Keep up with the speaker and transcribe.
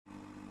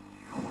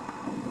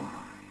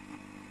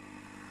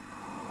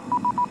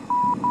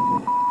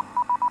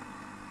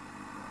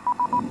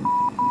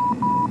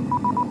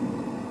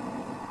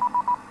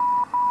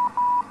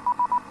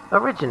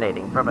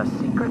Originating from a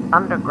secret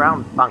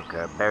underground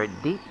bunker buried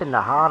deep in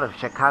the heart of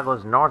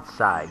Chicago's North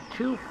Side,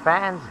 two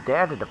fans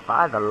dare to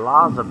defy the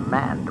laws of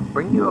man to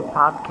bring you a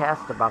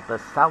podcast about the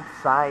South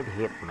Side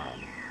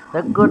Hitmen,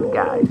 the good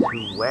guys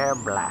who wear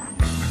black.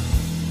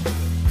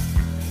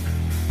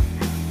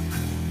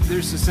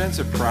 There's a sense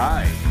of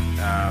pride.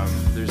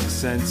 There's a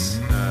sense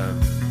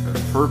of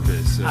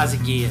purpose.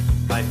 Azagian,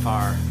 by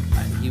far.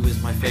 He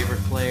was my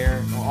favorite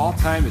player. All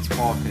time, it's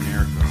Paul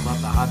Konerko. I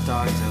love the hot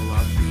dogs. I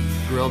love the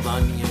grilled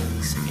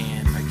onions.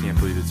 And I can't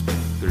believe it's been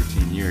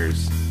 13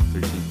 years.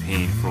 13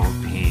 painful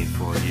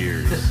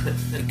years.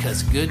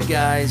 Because good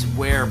guys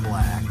wear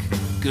black.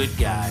 Good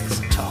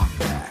guys talk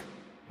back.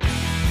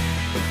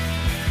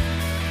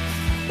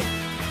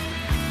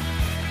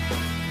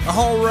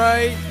 All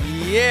right,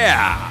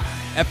 yeah.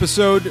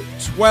 Episode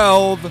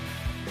 12,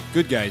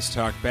 Good Guys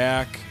Talk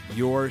Back,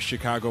 your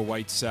Chicago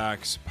White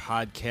Sox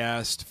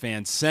podcast,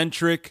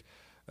 fan-centric,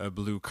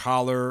 blue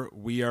collar.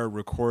 We are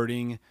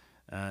recording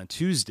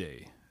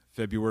Tuesday,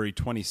 February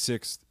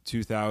 26th,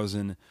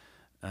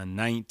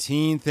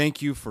 2019.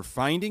 Thank you for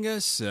finding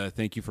us.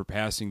 Thank you for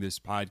passing this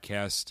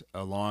podcast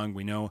along.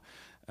 We know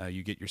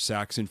you get your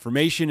Sox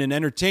information and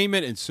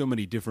entertainment in so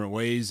many different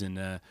ways,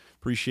 and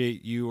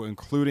appreciate you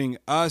including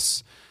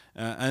us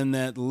on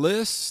that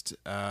list.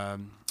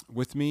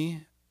 With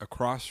me,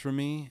 across from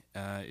me,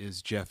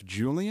 is Jeff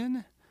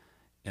Julian,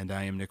 and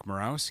I am Nick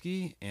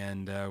Morawski,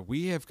 and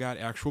we have got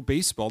actual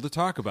baseball to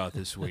talk about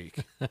this week.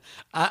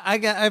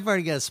 I've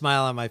already got a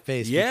smile on my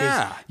face.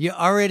 Yeah. Because you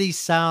already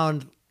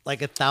sound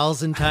like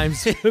 1,000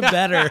 times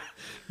better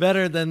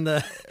than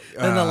the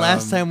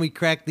last time we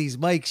cracked these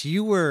mics.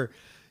 You were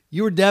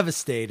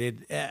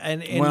devastated,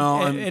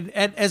 and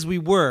as we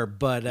were,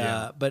 but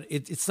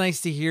it's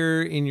nice to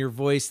hear in your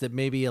voice that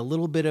maybe a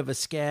little bit of a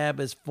scab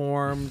has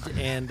formed,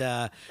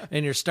 and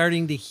you're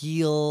starting to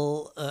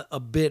heal a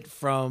bit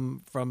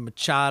from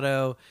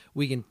Machado.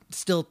 We can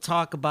still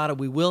talk about it.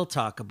 We will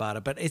talk about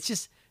it, but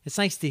it's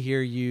nice to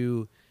hear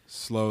you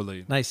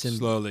slowly.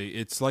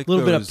 It's like a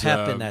little bit of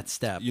pep in that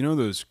step. You know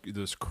those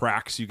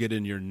cracks you get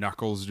in your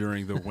knuckles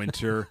during the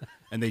winter.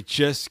 And they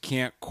just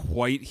can't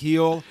quite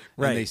heal,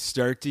 right? And they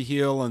start to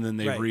heal, and then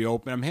they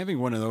reopen. I'm having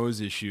one of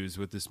those issues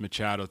with this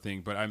Machado thing,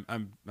 but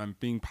I'm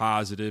being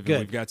positive, Good.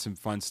 And we've got some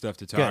fun stuff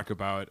to talk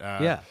about.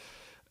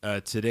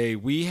 Today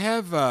we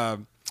have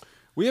a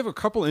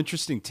couple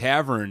interesting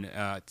tavern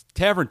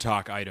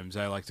talk items,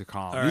 I like to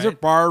call them. These are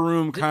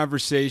barroom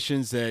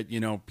conversations that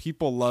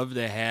people love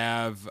to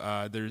have.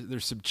 They're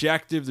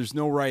subjective. There's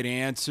no right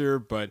answer,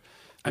 but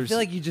I feel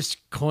like you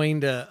just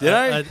coined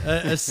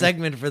a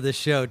segment for the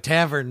show,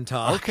 Tavern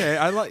Talk. Okay,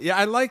 I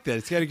like that.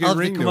 It's got a good ring to it.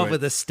 I'll have to come up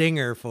with a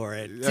stinger for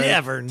it.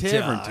 Tavern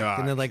Talk.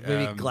 And then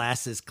maybe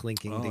glasses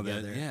clinking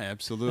together.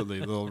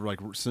 Absolutely. A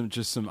little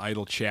some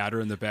idle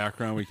chatter in the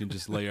background. We can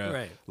just lay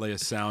a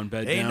sound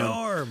bed down. Hey,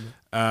 Norm.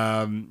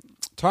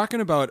 Talking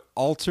about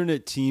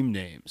alternate team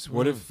names.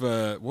 What if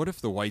the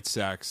White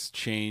Sox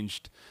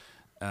changed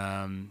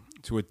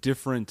to a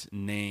different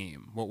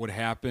name? What would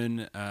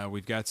happen?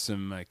 We've got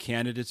some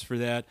candidates for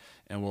that,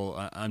 and we'll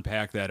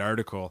unpack that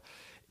article.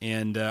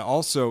 And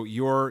also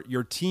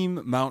your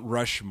team Mount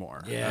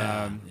Rushmore.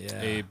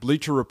 A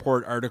Bleacher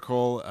Report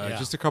article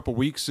just a couple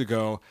weeks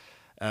ago.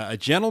 A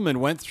gentleman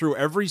went through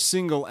every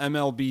single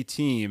MLB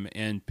team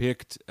and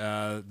picked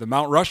the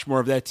Mount Rushmore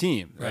of that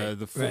team,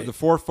 the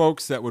four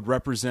folks that would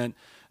represent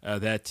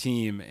that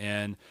team.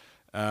 And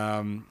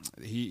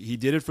he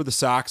did it for the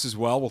Sox as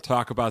well. We'll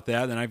talk about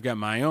that. Then I've got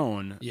my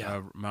own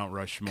Mount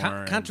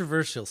Rushmore.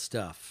 Controversial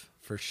stuff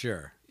for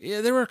sure.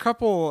 Yeah, there were a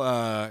couple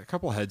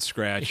head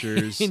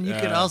scratchers, and you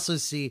could also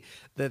see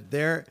that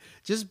they're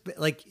just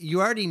like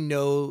you already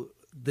know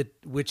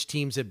which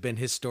teams have been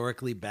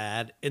historically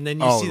bad, and then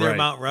you see their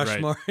Mount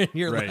Rushmore, and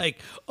you're like,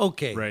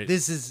 okay,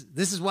 this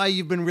is why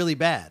you've been really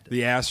bad.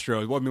 The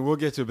Astros. Well, I mean, we'll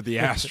get to it, but the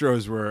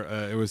Astros were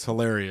it was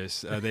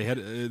hilarious.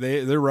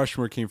 Their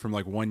Rushmore came from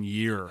like 1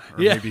 year or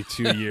maybe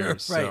 2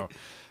 years. So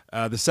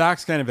the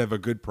Sox kind of have a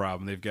good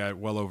problem. They've got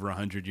well over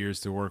 100 years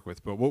to work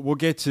with, but we'll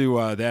get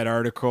to that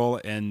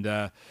article.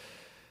 And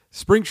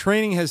spring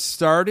training has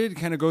started.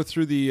 Kind of go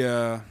through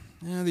the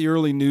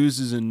early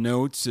news and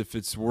notes, if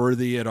it's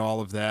worthy at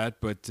all of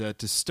that. But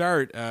to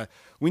start,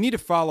 we need to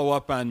follow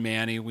up on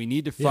Manny. We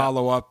need to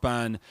follow up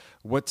on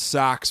what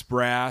Sox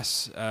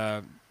brass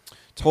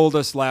told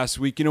us last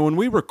week. When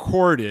we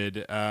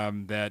recorded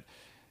that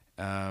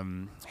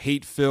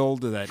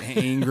hate-filled, that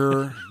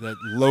anger, that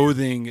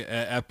loathing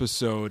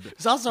episode.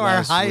 It's also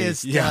our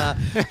highest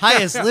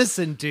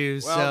listened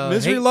to. Well, so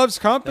misery loves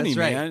company,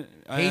 that's man.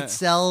 Hate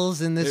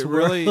sells in this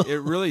world.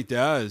 It really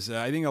does.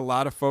 I think a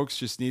lot of folks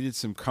just needed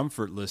some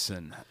comfort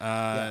listen.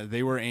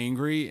 They were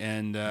angry,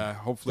 and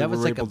hopefully that was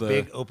we're like able a to.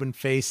 big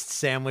open-faced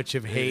sandwich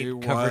of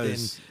hate covered in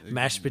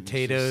mashed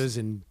potatoes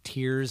and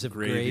tears of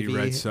gravy,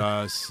 red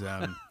sauce.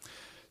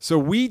 So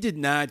we did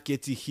not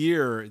get to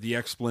hear the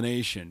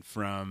explanation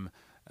from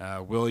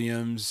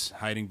Williams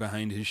hiding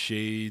behind his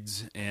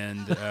shades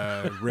and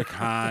Rick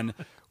Hahn.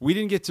 We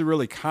didn't get to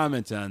really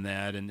comment on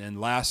that. And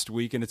last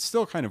week, and it's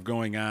still kind of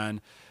going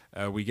on,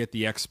 We get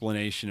the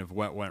explanation of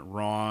what went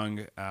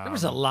wrong. There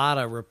was a lot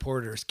of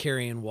reporters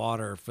carrying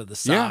water for the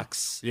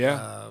Sox.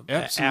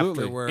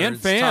 Absolutely. Afterwards, and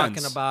fans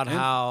talking about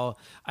how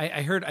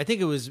I heard. I think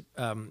it was.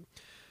 I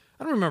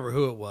don't remember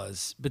who it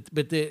was, but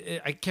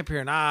I kept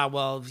hearing,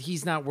 well,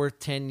 he's not worth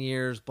 10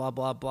 years, blah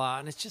blah blah,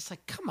 and it's just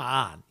like, come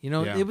on,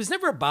 it was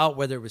never about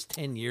whether it was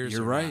 10 years.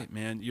 You're or right, not.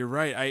 man. You're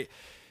right.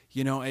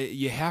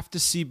 You have to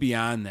see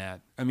beyond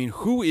that. I mean,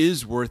 who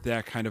is worth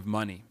that kind of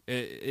money?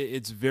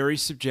 It's very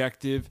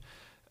subjective.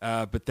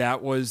 But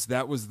that was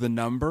the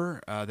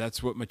number.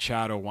 That's what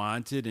Machado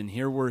wanted, and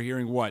here we're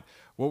hearing what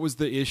was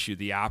the issue?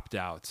 The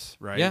opt-outs,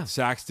 right? Yeah.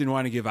 Sox didn't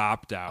want to give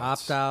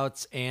opt-outs.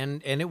 Opt-outs,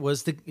 and it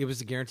was the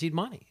guaranteed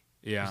money.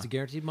 Yeah, it was the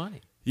guaranteed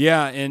money.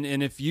 Yeah,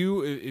 and if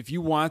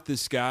you want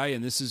this guy,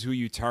 and this is who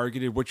you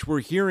targeted, which we're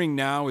hearing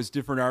now as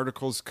different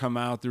articles come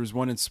out. There was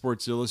one in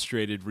Sports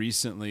Illustrated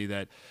recently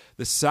that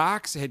the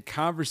Sox had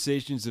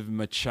conversations of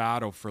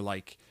Machado for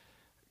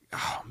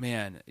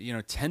 10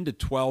 to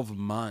 12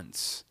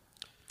 months.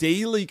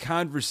 Daily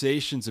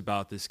conversations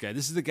about this guy.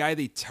 This is the guy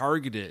they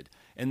targeted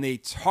and they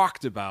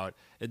talked about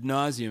ad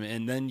nauseum,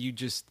 and then you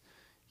just,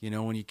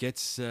 when he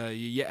gets,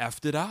 you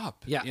effed it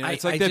up. Yeah,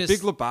 it's like that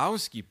Big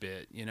Lebowski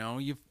bit.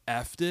 You've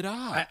effed it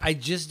up. I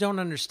just don't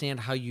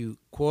understand how you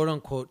quote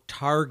unquote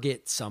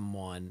target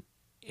someone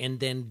and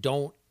then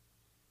don't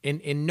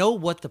and know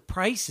what the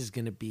price is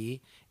going to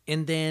be,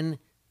 and then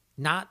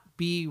not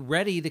be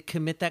ready to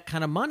commit that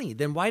kind of money.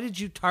 Then why did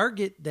you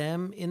target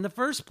them in the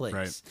first place?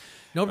 Right.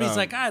 Nobody's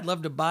like, I'd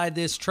love to buy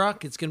this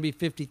truck. It's going to be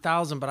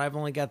 50,000, but I've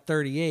only got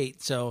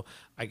 38. So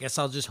I guess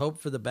I'll just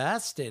hope for the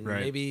best, and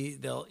maybe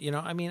they'll,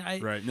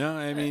 Right. No,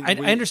 I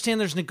understand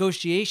there's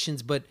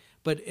negotiations, but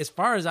as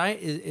far as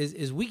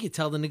as we could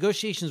tell, the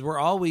negotiations were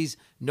always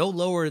no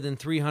lower than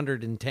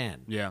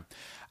 310. Yeah.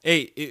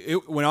 Hey,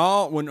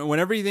 when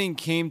everything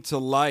came to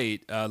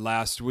light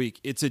last week,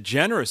 it's a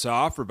generous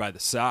offer by the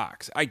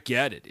Sox. I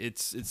get it.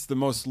 It's the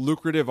most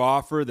lucrative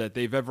offer that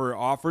they've ever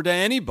offered to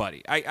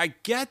anybody. I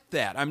get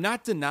that. I'm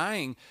not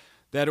denying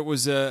that it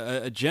was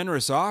a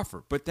generous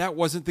offer, but that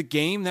wasn't the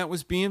game that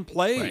was being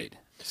played. Right.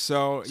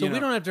 So we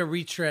don't have to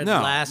retread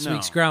last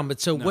week's ground.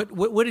 But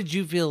what did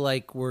you feel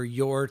like were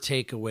your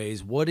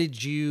takeaways? What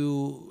did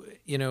you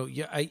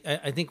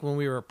I think when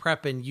we were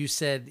prepping, you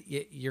said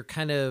you're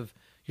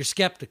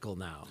skeptical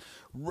now.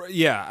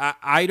 Yeah,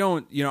 I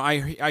don't.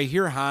 I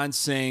hear Hans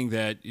saying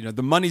that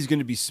the money's going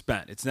to be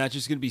spent. It's not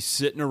just going to be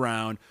sitting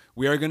around.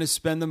 We are going to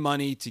spend the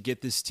money to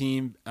get this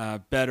team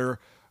better,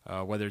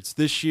 whether it's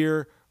this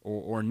year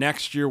or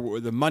next year.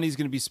 The money's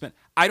going to be spent.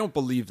 I don't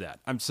believe that.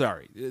 I'm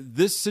sorry.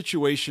 This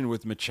situation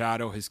with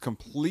Machado has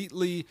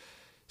completely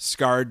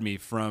scarred me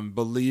from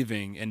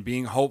believing and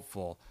being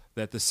hopeful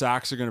that the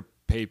Sox are going to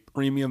pay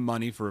premium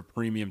money for a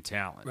premium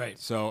talent. Right.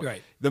 So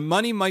the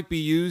money might be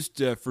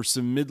used for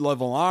some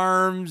mid-level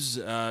arms,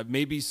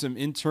 maybe some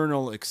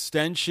internal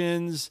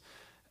extensions.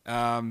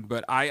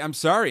 But I'm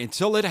sorry,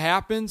 until it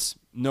happens,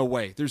 no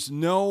way. There's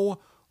no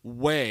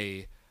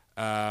way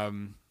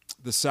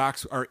the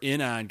Sox are in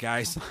on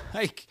guys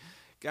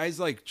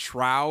like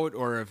Trout,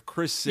 or if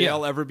Chris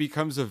Sale ever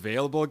becomes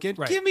available again.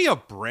 Right. Give me a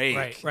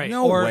break. Right.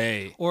 No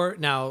way. Or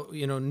now,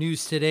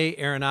 news today,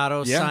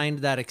 Arenado signed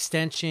that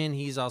extension.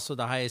 He's also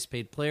the highest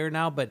paid player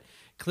now. But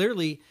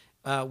clearly,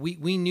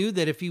 we knew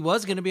that if he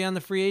was going to be on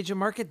the free agent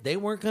market, they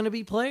weren't going to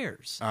be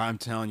players. I'm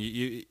telling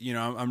you,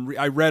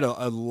 I read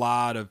a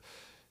lot of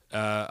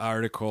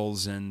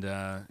articles and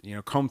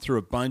combed through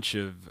a bunch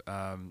of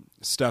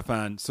stuff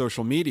on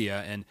social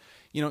media, and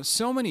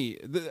so many.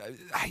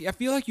 I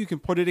feel like you can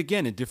put it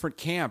again in different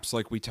camps,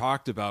 like we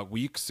talked about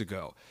weeks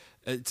ago.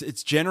 It's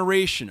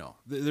generational.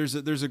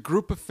 There's a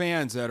group of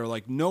fans that are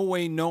like, no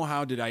way, no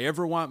how did I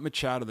ever want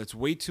Machado? That's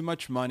way too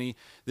much money.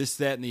 This,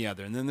 that, and the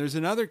other. And then there's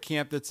another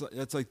camp that's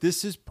like,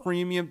 this is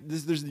premium.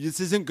 This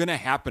isn't going to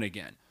happen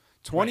again.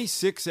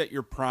 26 at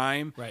your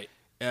prime,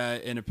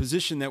 in a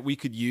position that we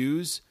could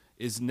use,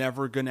 is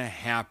never going to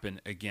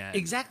happen again.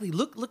 Exactly.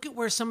 Look at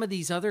where some of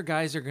these other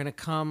guys are going to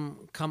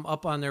come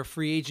up on their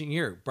free agent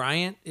year.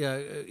 Bryant,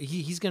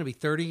 he's going to be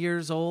 30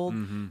 years old.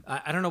 Mm-hmm.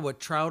 I don't know what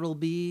Trout will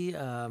be,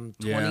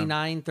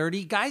 29,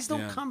 30. Guys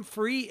don't come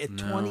free at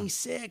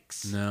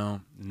 26.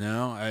 No.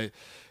 I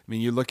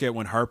mean, you look at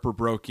when Harper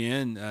broke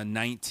in,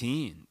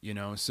 19,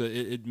 so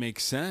it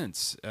makes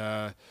sense.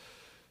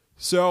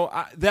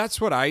 So that's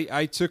what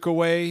I took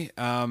away.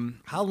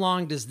 How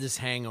long does this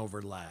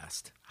hangover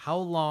last? How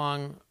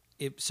long...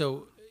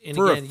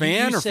 for a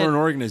fan or for an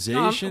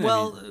organization?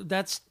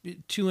 That's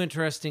two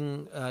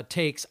interesting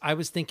takes. I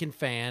was thinking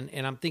fan,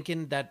 and I'm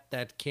thinking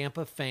that camp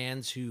of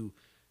fans who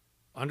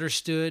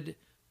understood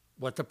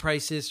what the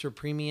price is for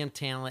premium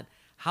talent.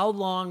 How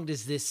long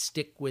does this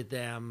stick with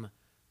them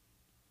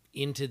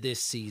into this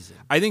season?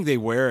 I think they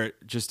wear it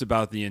just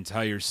about the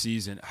entire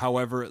season.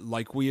 However,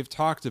 like we have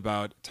talked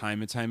about time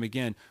and time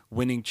again,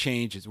 winning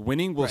changes.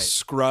 Winning will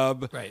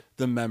scrub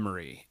the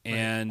memory.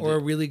 And or a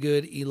really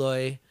good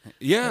Eloy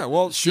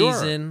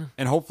season.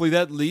 And hopefully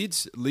that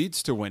leads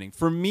to winning.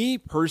 For me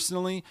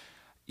personally,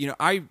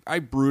 I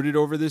brooded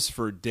over this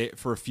for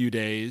a few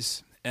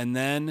days, and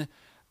then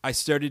I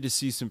started to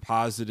see some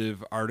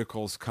positive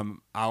articles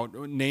come out,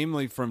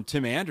 namely from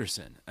Tim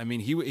Anderson. I mean,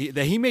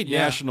 he made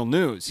national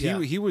news.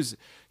 He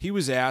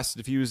was asked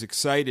if he was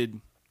excited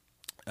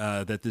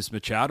that this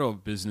Machado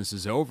business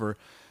is over,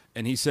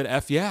 and he said,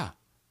 "F yeah,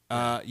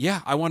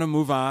 I want to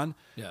move on.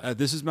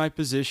 This is my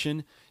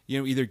position.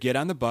 Either get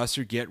on the bus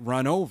or get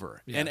run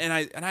over." Yeah.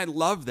 And I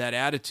love that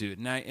attitude,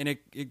 and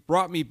it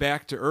brought me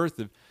back to earth.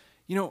 Of,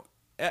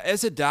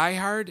 as a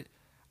diehard,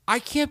 I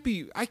can't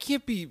be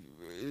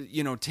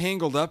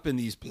tangled up in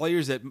these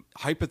players at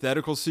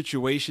hypothetical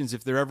situations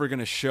if they're ever going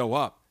to show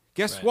up.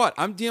 Guess what?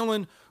 I'm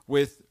dealing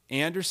with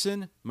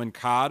Anderson,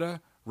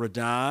 Moncada,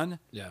 Rodon,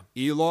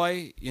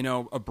 Eloy,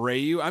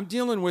 Abreu. I'm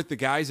dealing with the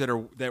guys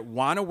that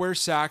want to wear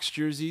Sox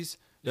jerseys,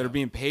 that are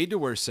being paid to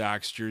wear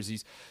Sox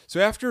jerseys.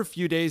 So after a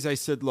few days, I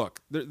said,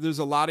 look, there's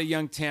a lot of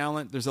young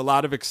talent. There's a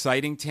lot of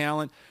exciting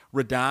talent.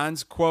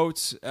 Rodon's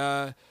quotes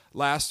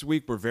last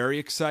week were very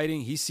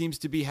exciting. He seems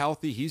to be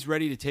healthy. He's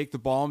ready to take the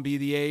ball and be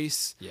the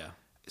ace. Yeah.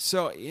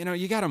 So,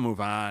 you got to move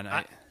on.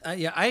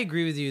 I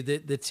agree with you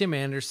that the Tim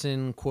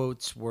Anderson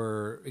quotes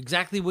were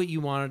exactly what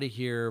you wanted to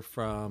hear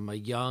from a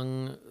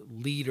young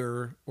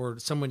leader or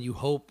someone you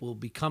hope will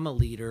become a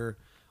leader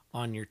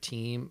on your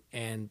team.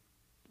 And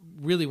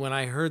really, when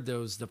I heard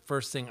those, the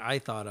first thing I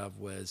thought of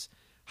was,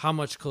 how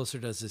much closer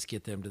does this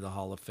get them to the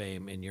Hall of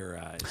Fame in your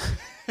eyes?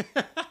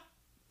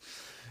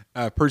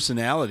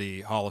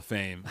 Personality Hall of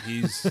Fame.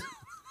 He's,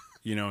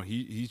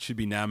 he should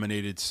be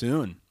nominated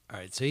soon. All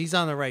right, so he's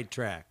on the right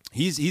track.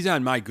 He's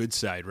on my good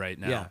side right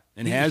now,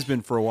 and has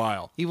been for a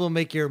while. He will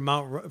make your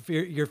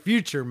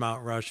future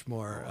Mount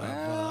Rushmore.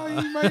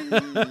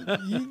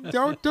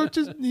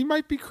 He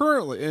might be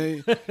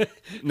currently.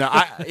 No,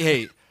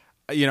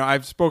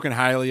 I've spoken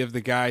highly of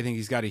the guy. I think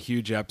he's got a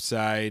huge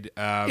upside.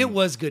 It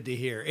was good to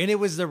hear, and it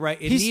was the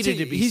right. It needed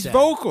to be. He's said.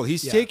 vocal.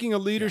 He's taking a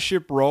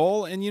leadership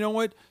role, and you know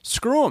what?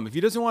 Screw him. If he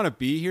doesn't want to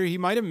be here, he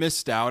might have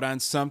missed out on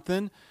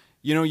something.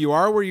 You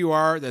are where you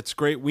are. That's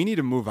great. We need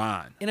to move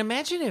on. And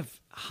imagine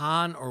if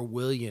Hahn or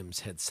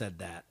Williams had said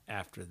that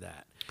after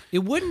that.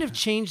 It wouldn't have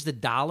changed the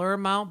dollar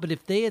amount, but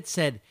if they had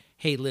said,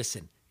 hey,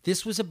 listen,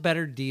 this was a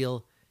better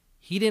deal.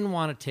 He didn't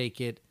want to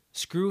take it.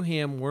 Screw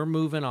him. We're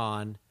moving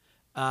on.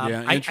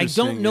 I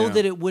don't know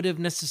that it would have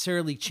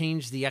necessarily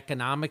changed the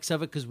economics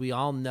of it because we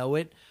all know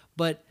it,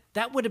 but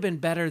that would have been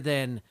better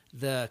than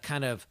the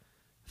kind of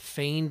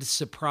feigned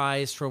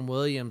surprise from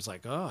Williams,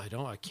 like, oh,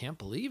 I can't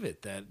believe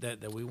it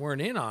that we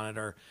weren't in on it,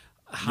 or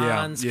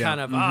Hahn's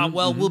kind of,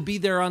 we'll be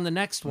there on the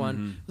next one.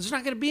 Mm-hmm. There's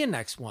not going to be a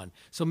next one.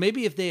 So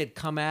maybe if they had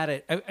come at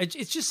it, it's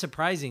just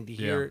surprising to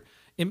hear.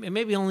 And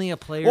maybe only a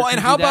player. Well, and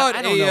how about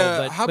I don't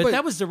know, but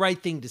that was the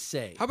right thing to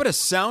say. How about a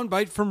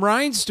soundbite from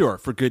Reinsdorf,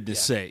 for goodness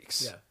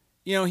sakes?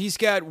 Yeah. He's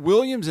got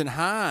Williams and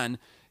Hahn,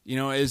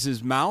 as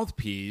his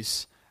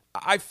mouthpiece.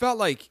 I felt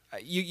like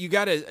you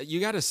got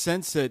a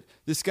sense that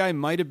this guy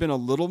might have been a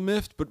little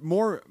miffed, but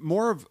more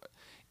of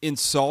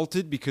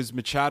insulted because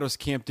Machado's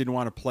camp didn't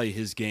want to play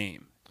his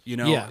game.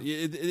 And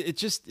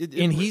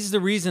he's the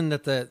reason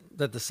that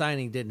the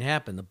signing didn't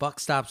happen. The buck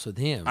stops with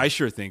him. I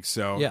sure think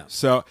so. Yeah.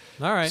 So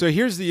all right. So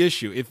here's the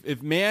issue: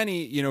 if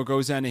Manny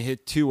goes on to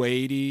hit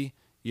 280,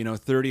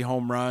 30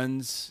 home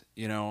runs,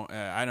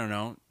 I don't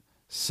know,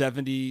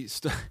 70.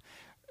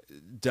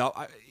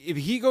 If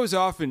he goes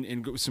off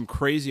and some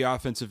crazy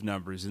offensive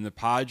numbers, and the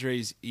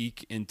Padres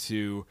eke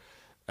into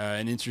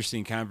an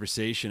interesting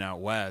conversation out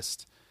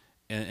west,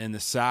 and the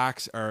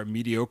Sox are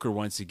mediocre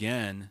once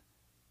again,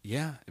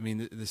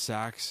 the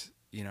Sox,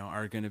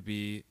 are going to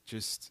be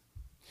just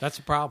that's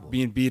a problem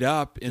being beat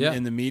up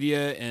in the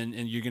media, and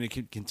you're going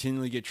to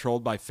continually get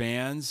trolled by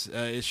fans.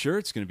 It's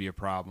going to be a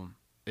problem.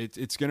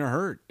 It's going to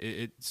hurt.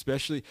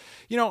 Especially,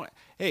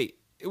 hey.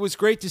 It was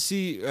great to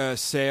see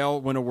Sale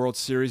win a World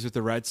Series with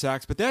the Red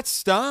Sox, but that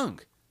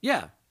stung.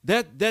 Yeah.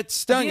 That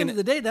stung. At the end of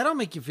the day, that don't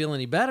make you feel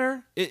any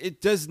better.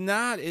 It does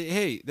not.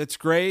 Hey, that's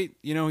great.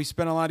 He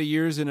spent a lot of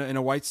years in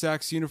a White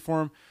Sox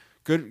uniform.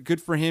 Good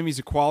for him. He's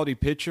a quality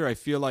pitcher. I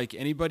feel like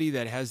anybody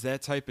that has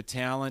that type of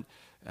talent,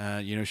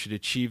 should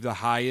achieve the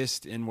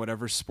highest in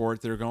whatever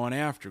sport they're going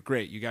after.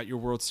 Great, you got your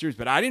World Series,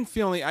 but I didn't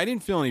feel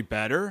any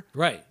better.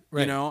 Right.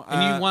 And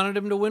you wanted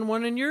him to win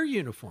one in your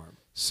uniform.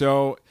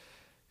 So.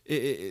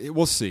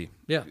 We'll see.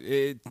 Yeah,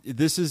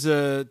 this is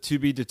a to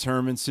be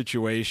determined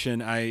situation.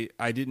 I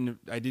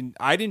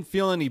didn't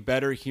feel any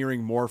better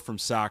hearing more from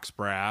Sox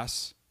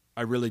brass.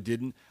 I really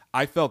didn't.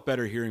 I felt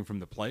better hearing from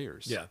the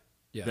players.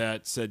 Yeah.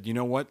 That said, you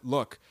know what?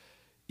 Look,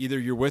 either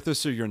you're with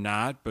us or you're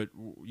not. But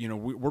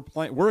we're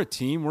playing. We're a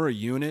team. We're a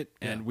unit,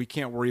 and we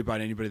can't worry about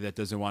anybody that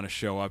doesn't want to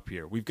show up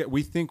here.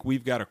 We think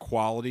we've got a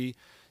quality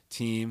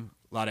team,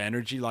 a lot of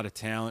energy, a lot of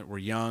talent. We're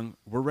young.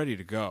 We're ready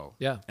to go.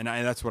 Yeah, and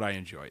that's what I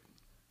enjoyed.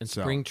 And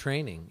spring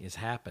training is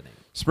happening.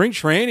 Spring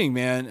training,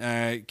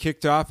 man,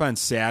 kicked off on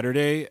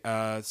Saturday.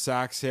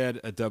 Sox had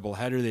a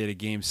doubleheader. They had a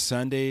game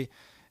Sunday,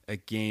 a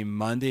game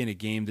Monday, and a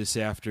game this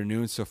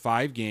afternoon. So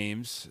 5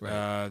 games.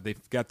 Right.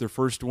 They've got their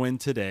first win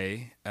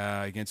today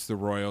against the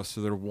Royals. So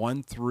they're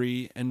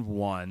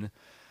 1-3-1.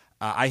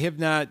 I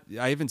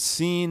haven't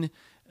seen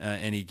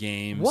any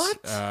games.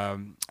 What? I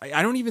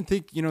don't even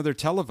think they're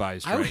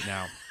televised right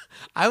now.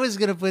 I was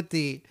gonna put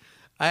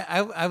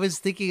I was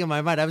thinking in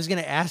my mind, I was going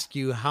to ask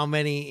you how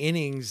many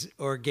innings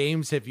or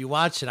games have you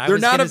watched, and I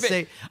was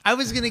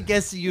going to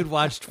guess that you'd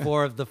watched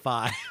 4 of the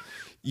 5.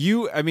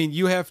 You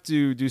have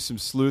to do some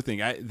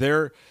sleuthing.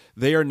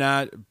 They are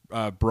not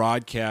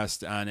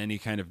broadcast on any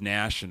kind of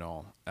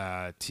national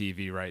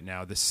TV right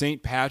now. The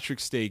St.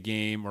 Patrick's Day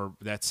game, or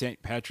that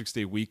St. Patrick's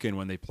Day weekend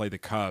when they play the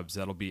Cubs,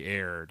 that'll be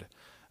aired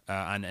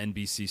on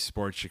NBC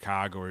Sports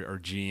Chicago or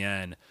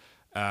GN.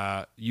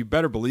 You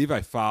better believe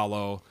I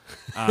follow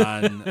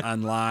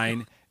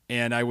online,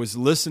 and I was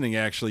listening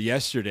actually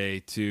yesterday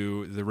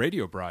to the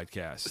radio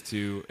broadcast.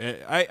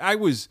 I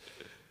was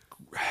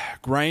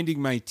grinding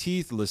my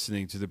teeth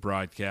listening to the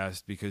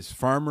broadcast because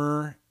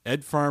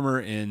Ed Farmer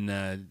and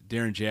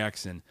Darren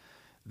Jackson,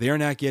 they are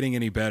not getting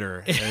any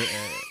better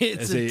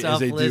as a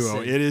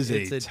duo. It is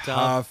a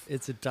tough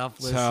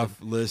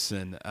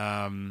listen.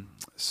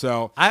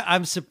 So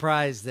I'm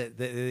surprised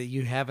that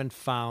you haven't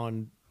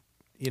found.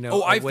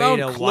 I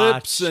found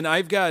clips, and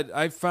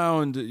I've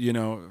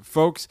found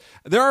folks.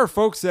 There are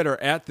folks that are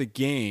at the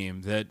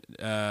game that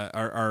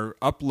are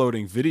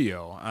uploading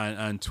video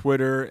on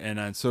Twitter and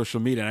on social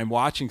media, and I'm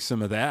watching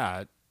some of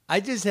that. I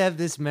just have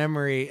this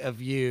memory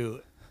of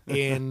you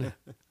in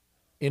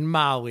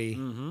Maui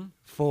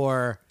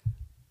for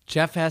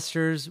Jeff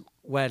Hester's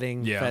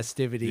wedding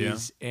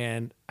festivities,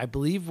 and I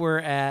believe we're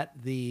at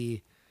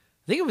I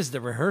think it was the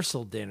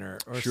rehearsal dinner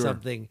or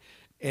something,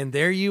 and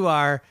there you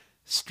are,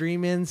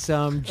 streaming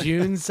some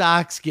June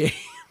Sox game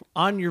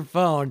on your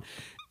phone.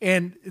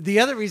 And the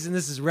other reason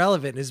this is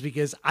relevant is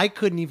because I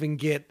couldn't even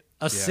get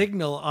a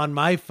signal on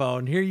my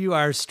phone. Here you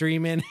are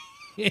streaming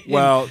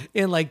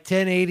in like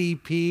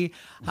 1080p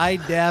high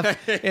def,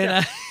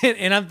 and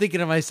I'm thinking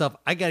to myself,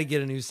 I got to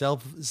get a new cell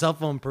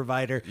phone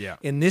provider. Yeah.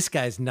 And this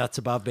guy's nuts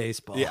about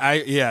baseball.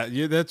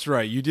 Yeah, that's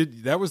right. You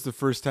did. That was the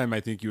first time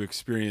I think you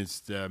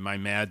experienced my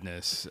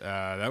madness.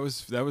 That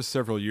was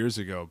several years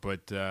ago,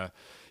 but.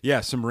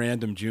 Some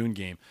random June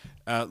game.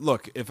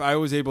 Look, if I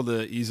was able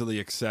to easily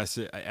access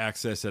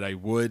it, I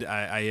would.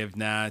 I have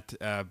not,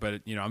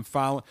 but I'm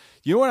following.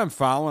 You know what I'm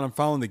following? I'm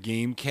following the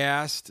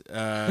Gamecast,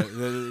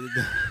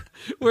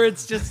 where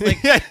it's just like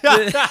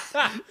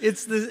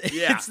it's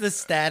the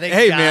static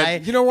guy.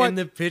 Man, you know what? And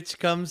the pitch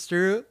comes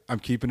through. I'm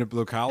keeping it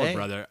blue collar,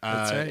 brother.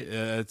 That's right.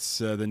 That's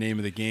the name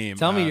of the game.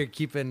 Tell me you're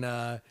keeping.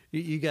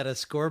 You got a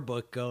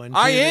scorebook going.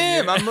 I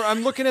am.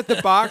 I'm looking at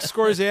the box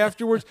scores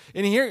afterwards,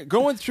 and here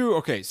going through.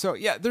 Okay, so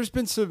there's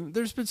been some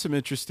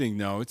interesting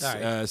notes.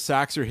 Right.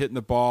 Sox are hitting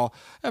the ball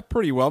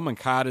pretty well.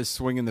 Moncada's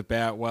swinging the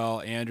bat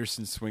well.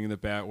 Anderson's swinging the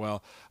bat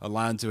well.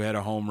 Alonso had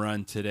a home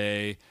run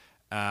today.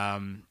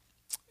 This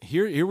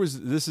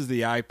is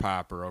the eye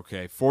popper.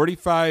 Okay,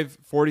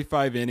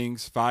 45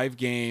 innings, 5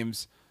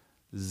 games,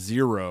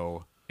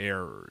 0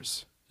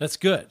 errors. That's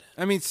good.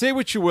 I mean, say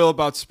what you will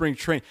about spring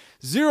training.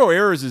 0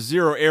 errors is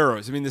 0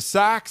 errors. I mean, the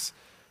Sox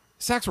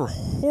were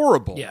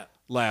horrible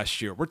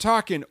last year. We're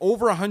talking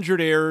over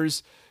 100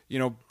 errors,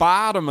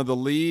 bottom of the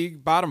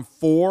league, bottom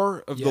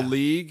 4 of the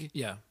league.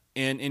 Yeah.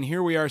 And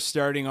here we are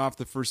starting off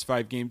the first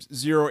 5 games,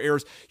 0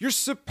 errors. You're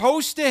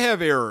supposed to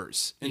have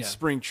errors in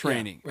spring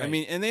training. Yeah, right. I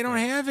mean, and they don't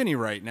have any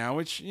right now,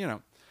 which,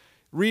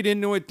 read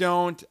into it,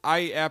 don't.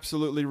 I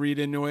absolutely read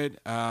into it.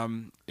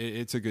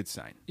 It's a good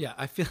sign. Yeah,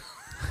 I feel...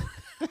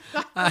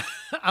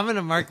 I'm going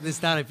to mark this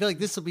down. I feel like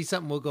this will be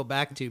something we'll go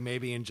back to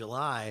maybe in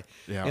July.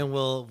 Yeah. And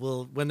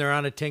we'll when they're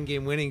on a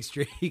 10-game winning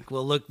streak,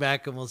 we'll look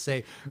back and we'll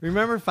say,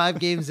 remember 5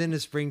 games into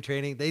spring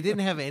training? They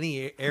didn't have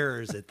any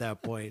errors at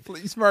that point.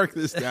 Please mark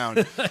this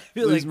down.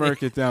 Please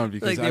mark it down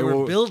because they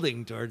were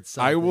building towards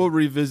something. I will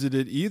revisit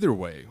it either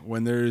way.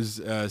 When there's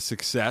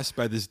success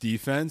by this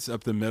defense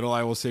up the middle,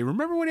 I will say,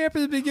 remember what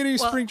happened at the beginning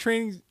of spring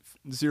training?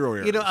 0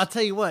 errors. I'll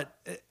tell you what.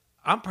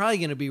 I'm probably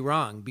going to be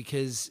wrong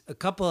because a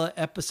couple of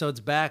episodes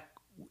back,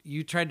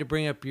 you tried to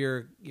bring up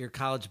your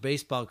college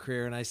baseball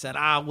career, and I said,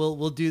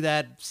 we'll do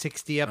that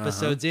 60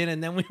 episodes in,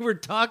 and then we were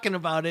talking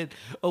about it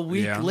a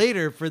week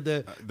later for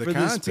the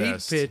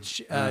speed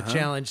pitch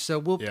challenge. So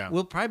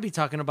we'll probably be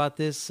talking about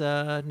this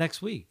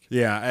next week.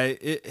 Yeah,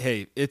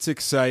 it's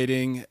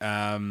exciting.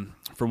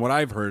 From what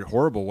I've heard,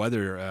 horrible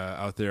weather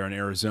out there in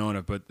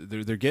Arizona, but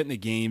they're getting the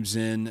games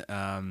in.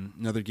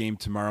 Another game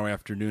tomorrow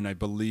afternoon, I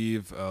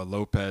believe.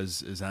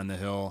 Lopez is on the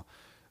hill.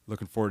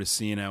 Looking forward to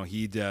seeing how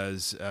he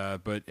does.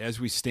 But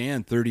as we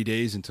stand, 30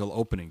 days until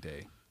opening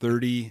day.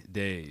 30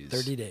 days.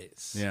 30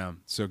 days. Yeah,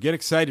 so get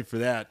excited for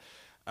that.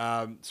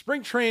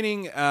 Spring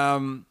training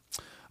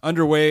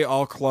underway,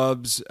 all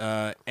clubs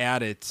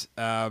at it.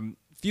 A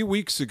few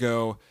weeks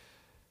ago,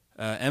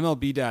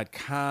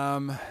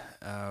 MLB.com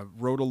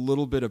wrote a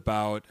little bit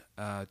about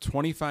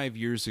 25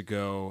 years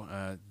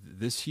ago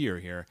this year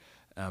here,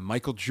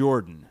 Michael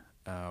Jordan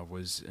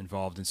was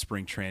involved in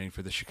spring training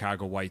for the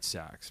Chicago White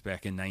Sox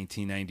back in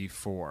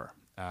 1994.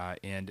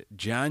 And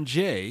John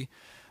Jay,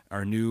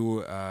 our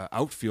new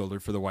outfielder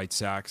for the White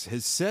Sox,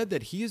 has said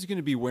that he is going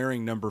to be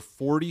wearing number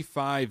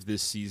 45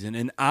 this season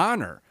in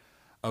honor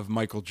of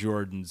Michael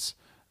Jordan's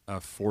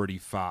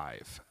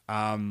 45.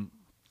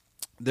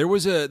 There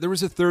was a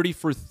 30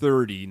 for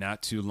 30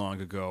 not too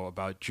long ago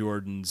about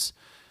Jordan's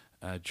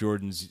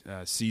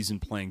season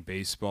playing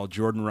baseball.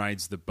 Jordan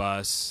rides the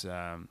bus.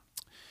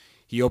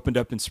 He opened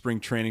up in spring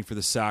training for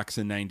the Sox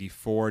in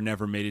 '94.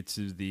 Never made it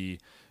to the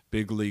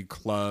big league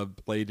club.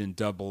 Played in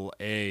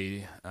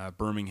Double-A,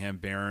 Birmingham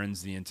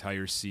Barons the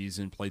entire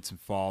season. Played some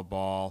fall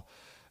ball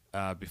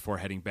before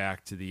heading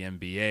back to the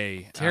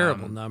NBA.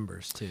 Terrible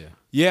numbers too.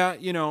 Yeah,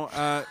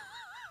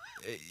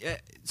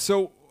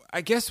 so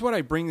I guess what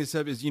I bring this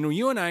up is,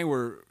 you and I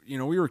were, we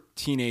were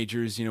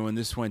teenagers, when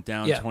this went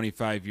down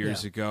 25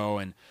 years ago.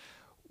 And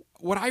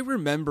what I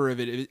remember of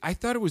it, I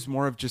thought it was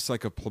more of just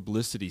like a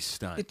publicity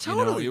stunt. It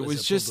totally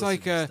was just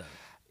like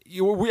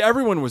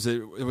everyone was a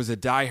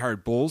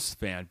diehard Bulls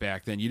fan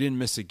back then. You didn't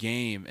miss a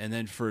game. And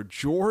then for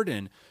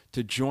Jordan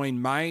to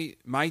join my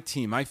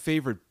team, my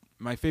favorite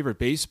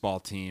baseball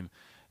team,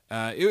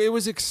 it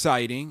was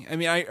exciting. I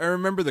mean, I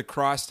remember the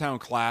Crosstown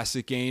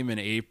Classic game in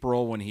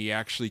April when he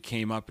actually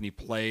came up and he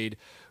played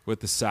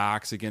with the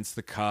Sox against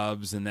the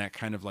Cubs, and that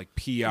kind of like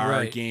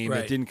PR game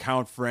that didn't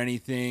count for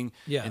anything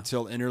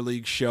until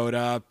Interleague showed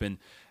up. And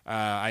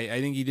I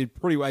think he did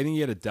pretty well. I think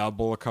he had a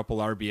double, a couple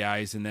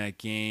RBIs in that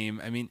game.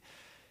 I mean,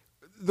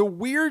 the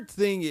weird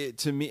thing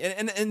to me,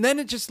 and then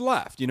it just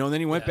left, and then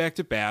he went back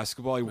to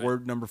basketball. He wore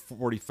number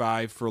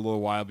 45 for a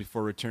little while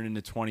before returning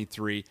to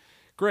 23.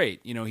 Great.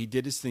 He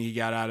did his thing. He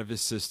got out of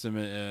his system,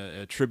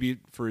 a tribute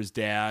for his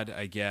dad,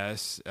 I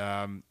guess.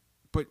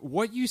 But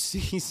what you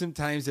see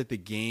sometimes at the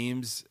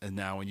games and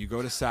now when you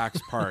go to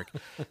Sox Park,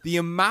 the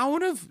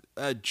amount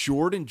of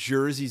Jordan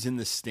jerseys in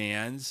the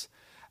stands,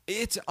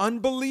 it's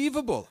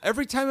unbelievable.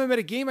 Every time I'm at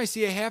a game, I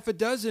see a half a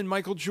dozen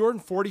Michael Jordan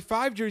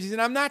 45 jerseys.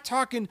 And I'm not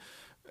talking,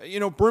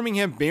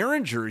 Birmingham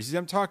Baron jerseys.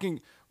 I'm talking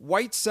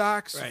White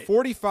Sox,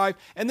 45,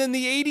 and then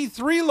the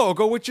 83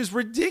 logo, which is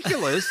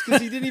ridiculous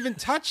because he didn't even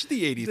touch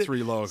the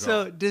 83 logo.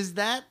 So does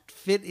that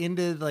fit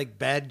into like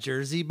bad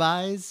jersey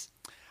buys?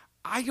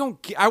 I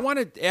want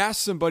to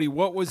ask somebody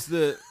what was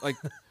the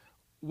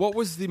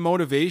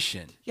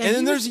motivation? Yeah, and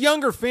then there's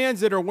younger fans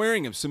that are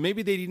wearing them, so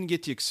maybe they didn't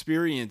get to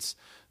experience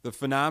the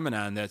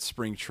phenomenon that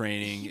spring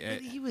training.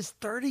 He was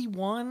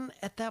 31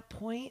 at that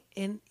point,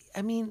 and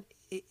I mean,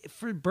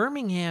 for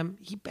Birmingham,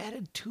 he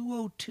batted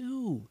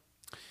 .202.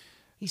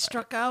 He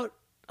struck out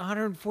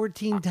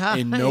 114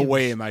 times. In no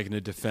way am I going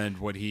to defend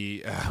what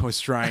he was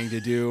trying to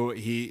do.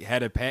 He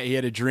had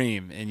a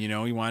dream, and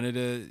he wanted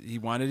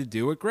to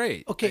do it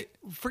great. Okay,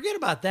 forget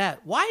about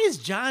that. Why is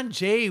John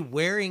Jay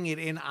wearing it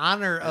in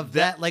honor of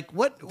that? Like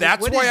what?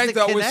 That's what why is I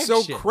thought connection?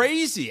 was so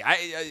crazy.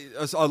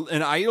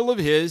 An idol of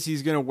his,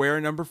 he's going to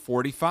wear number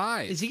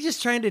 45. Is he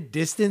just trying to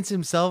distance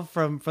himself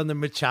from the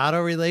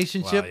Machado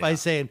relationship by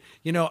saying,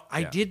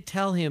 I did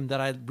tell him that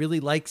I really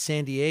like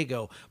San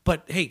Diego,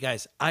 but hey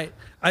guys,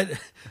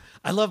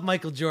 I love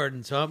Michael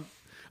Jordan, so I'm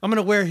going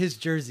to wear his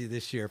jersey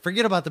this year.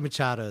 Forget about the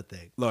Machado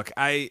thing. Look,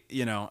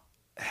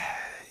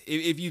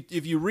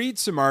 if you read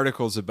some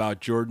articles about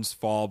Jordan's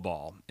fall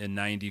ball in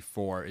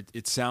 '94,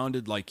 it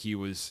sounded like he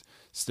was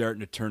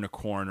starting to turn a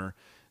corner.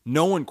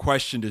 No one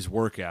questioned his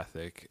work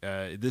ethic.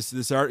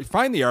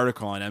 Find the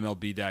article on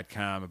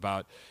MLB.com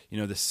about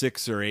the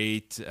 6 or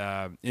 8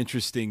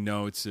 interesting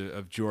notes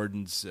of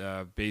Jordan's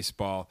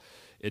baseball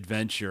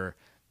adventure.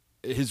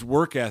 His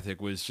work ethic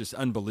was just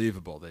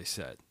unbelievable, they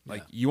said.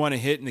 Like, you want to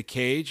hit in the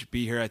cage?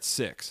 Be here at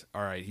 6.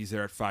 All right, he's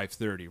there at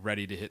 5:30,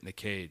 ready to hit in the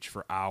cage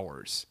for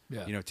hours.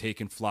 Yeah.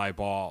 Taking fly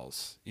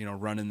balls,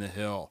 running the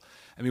hill.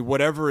 I mean,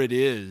 whatever it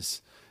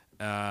is,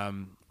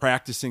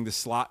 practicing the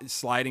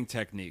sliding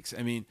techniques.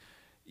 I mean,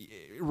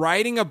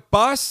 riding a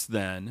bus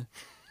then,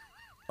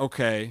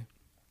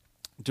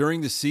 during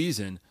the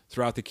season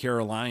throughout the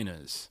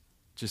Carolinas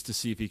just to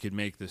see if he could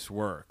make this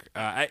work.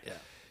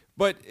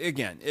 But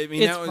again, I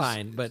mean, it's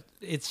fine, but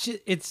it's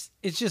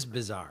just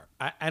bizarre.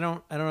 I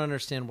don't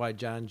understand why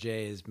John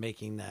Jay is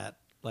making that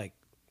like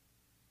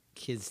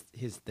his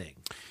thing.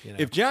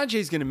 If John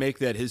Jay's going to make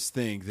that his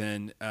thing,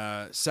 then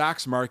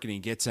Sox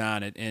marketing gets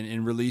on it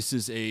and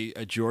releases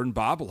a Jordan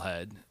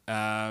bobblehead.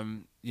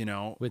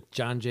 With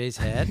John Jay's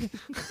head,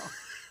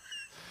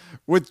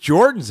 with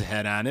Jordan's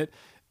head on it,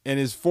 and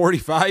his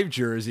 45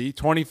 jersey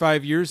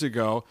 25 years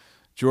ago.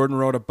 Jordan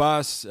rode a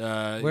bus.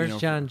 Where's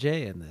John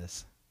Jay in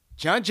this?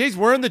 John Jay's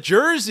wearing the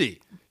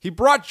jersey. He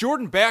brought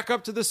Jordan back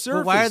up to the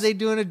surface. Well, why are they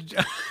doing it?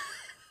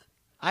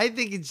 I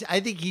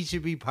think he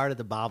should be part of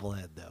the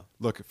bobblehead, though.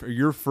 Look, for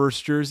your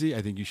first jersey,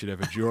 I think you should have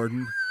a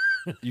Jordan.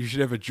 You should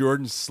have a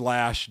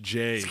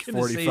Jordan/J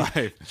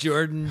 45.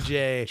 Jordan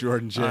J.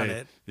 Jordan J. On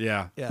it.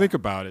 Yeah. Think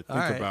about it.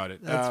 Think about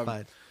it. That's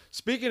fine.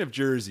 Speaking of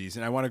jerseys,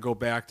 and I want to go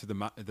back to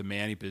the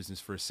Manny business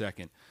for a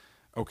second.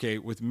 Okay,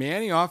 with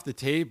Manny off the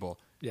table.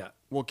 Yeah.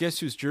 Well, guess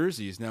whose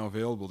jersey is now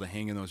available to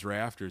hang in those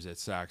rafters at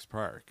Sox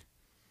Park?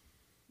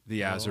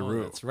 The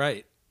Azaroo.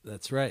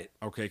 That's right.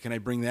 Okay, can I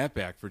bring that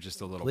back for just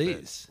a little bit?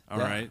 Please. All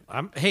right.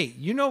 Hey,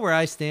 you know where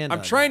I stand.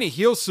 I'm trying to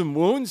heal some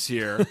wounds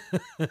here.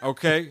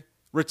 Okay,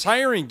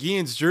 retiring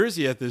Guillen's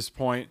jersey at this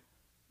point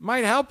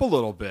might help a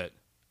little bit.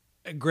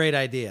 A great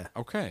idea.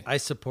 Okay. I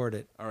support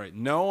it. All right.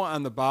 No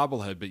on the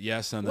bobblehead, but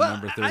yes on the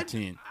number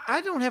 13.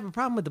 I don't have a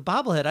problem with the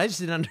bobblehead. I just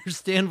didn't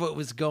understand what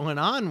was going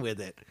on with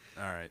it.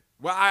 All right.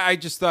 Well, I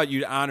just thought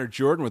you'd honor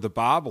Jordan with a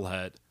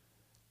bobblehead.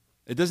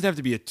 It doesn't have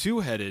to be a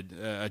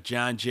two-headed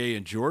John Jay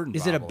and Jordan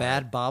Is it a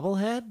bad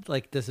bobblehead?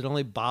 Like, does it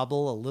only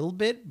bobble a little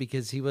bit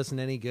because he wasn't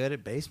any good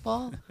at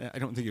baseball? I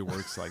don't think it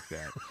works like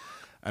that.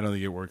 I don't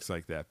think it works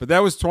like that. But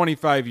that was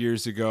 25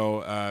 years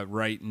ago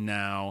right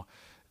now.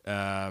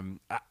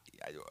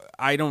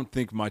 I don't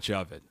think much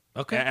of it.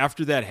 Okay.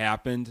 After that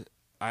happened,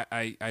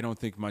 I don't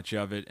think much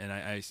of it, and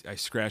I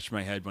scratch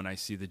my head when I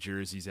see the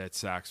jerseys at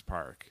Sox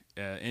Park.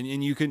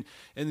 And you can,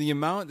 and the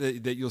amount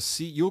that you'll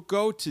see, you'll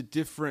go to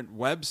different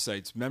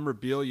websites,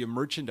 memorabilia,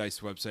 merchandise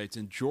websites,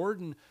 and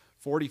Jordan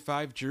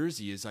 45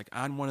 jersey is like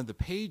on one of the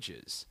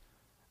pages.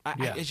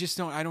 I just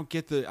don't. I don't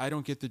get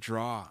the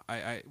draw.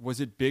 Was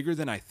it bigger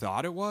than I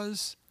thought it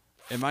was?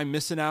 Am I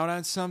missing out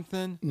on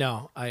something?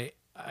 No, I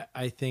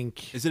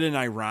think. Is it an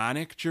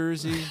ironic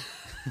jersey?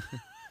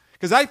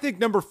 Because I think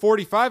number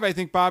 45, I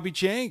think Bobby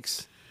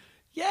Jenks.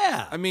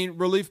 Yeah. I mean,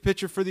 relief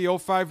pitcher for the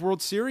 05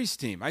 World Series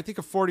team. I think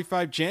a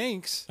 45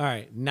 Jenks. All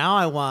right. Now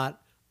I want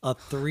a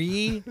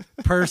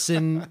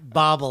 3-person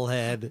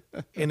bobblehead,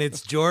 and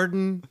it's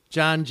Jordan,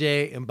 John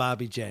Jay, and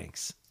Bobby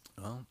Jenks.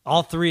 Well,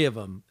 all three of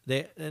them.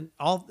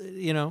 I'll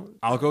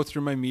go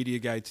through my media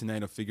guide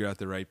tonight. I'll figure out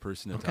the right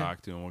person to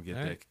talk to, and we'll get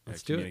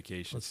that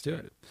communication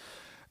started.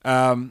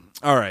 All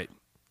right.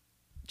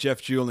 Jeff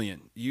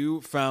Julian,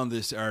 you found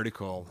this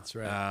article. That's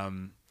right.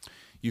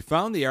 You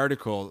found the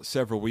article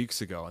several weeks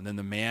ago, and then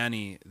the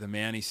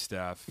Manny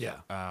stuff.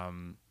 Yeah.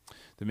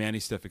 The Manny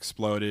stuff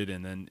exploded,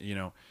 and then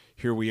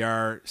here we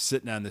are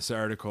sitting on this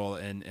article,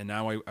 and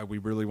now we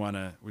really want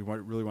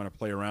to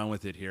play around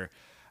with it here.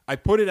 I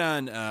put it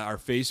on our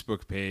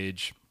Facebook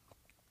page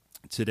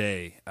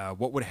today.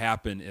 What would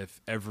happen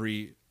if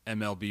every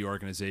MLB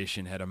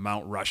organization had a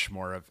Mount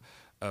Rushmore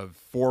of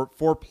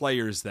four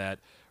players that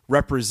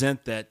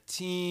represent that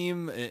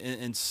team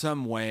in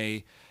some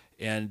way?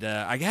 And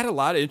I got a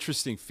lot of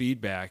interesting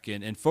feedback,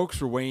 and folks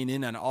were weighing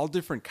in on all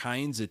different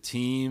kinds of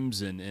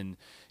teams and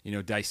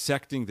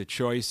dissecting the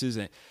choices.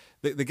 And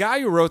the guy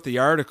who wrote the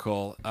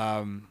article,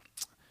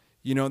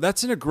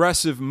 that's an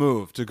aggressive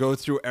move to go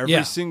through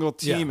every single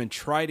team and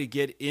try to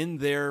get in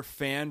their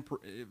fan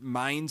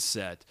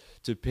mindset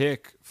to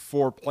pick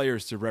 4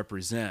 players to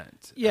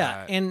represent.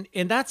 Yeah, and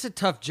that's a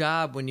tough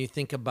job when you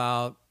think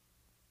about,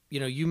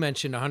 you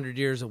mentioned 100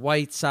 years of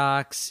White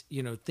Sox,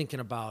 thinking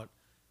about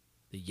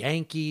the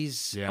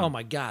Yankees. Yeah. Oh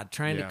my God,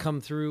 trying to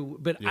come through.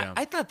 But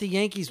I thought the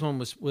Yankees one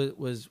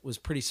was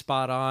pretty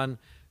spot on.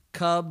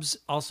 Cubs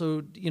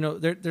also,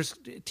 there's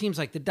teams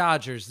like the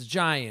Dodgers, the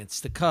Giants,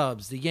 the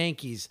Cubs, the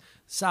Yankees,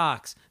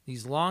 Sox,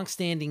 these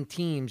long-standing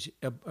teams,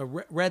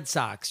 Red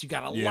Sox. You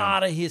got a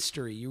lot of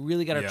history. You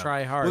really got to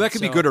try hard. Well, that could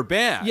be good or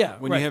bad. Yeah,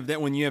 when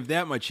you have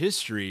that much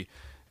history,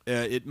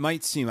 it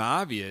might seem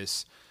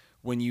obvious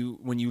when you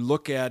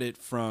look at it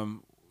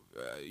from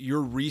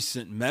your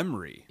recent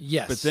memory.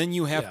 Yes. But then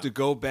you have to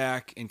go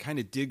back and kind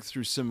of dig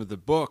through some of the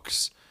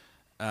books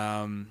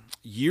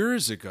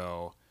years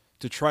ago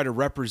to try to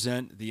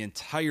represent the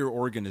entire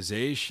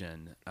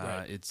organization.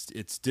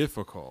 It's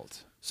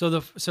difficult.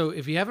 So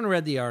if you haven't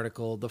read the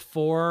article, the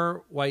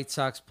 4 White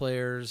Sox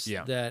players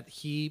that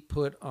he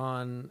put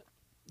on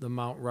the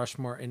Mount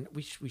Rushmore, and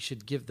we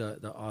should give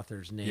the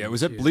author's name. Yeah, it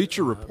was at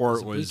Bleacher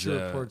Report.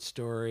 Bleacher Report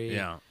story.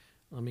 Yeah.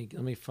 Let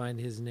me find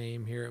his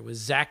name here. It was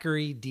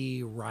Zachary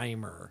D.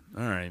 Reimer.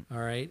 All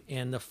right.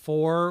 And the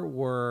 4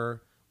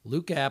 were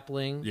Luke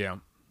Appling,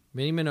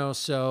 Minnie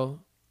Minoso,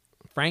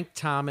 Frank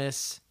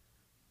Thomas,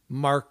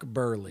 Mark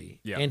Burley.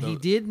 Yeah, and he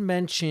did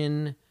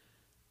mention,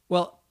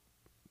 we'll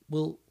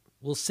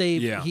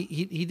save. Yeah.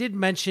 He did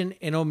mention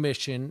an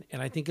omission,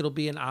 and I think it'll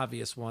be an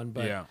obvious one.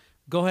 But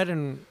go ahead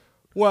and.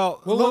 Well,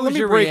 let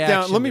me break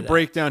down. Let me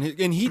break down.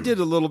 And he did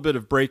a little bit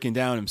of breaking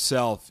down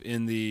himself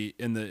in the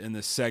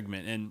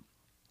segment, and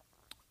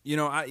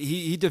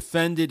he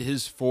defended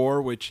his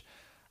 4, which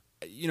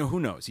who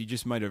knows? He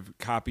just might have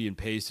copy and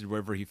pasted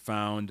wherever he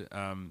found.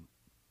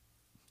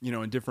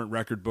 In different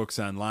record books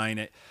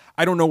online.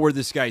 I don't know where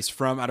this guy's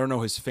from. I don't know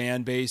his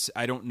fan base.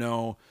 I don't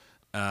know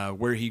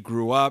where he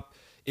grew up.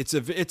 It's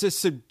a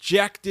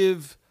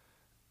subjective.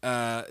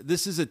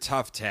 This is a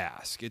tough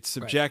task. It's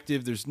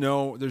subjective. Right.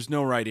 There's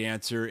no right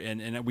answer,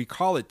 and we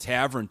call it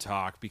tavern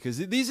talk because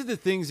these are the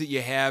things that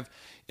you have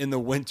in the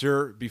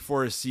winter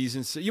before a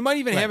season. So you might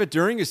even have it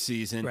during a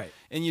season,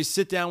 and you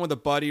sit down with a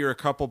buddy or a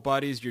couple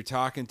buddies. You're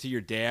talking to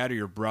your dad or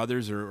your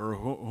brothers or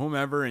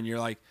whomever, and you're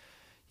like,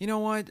 you know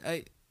what,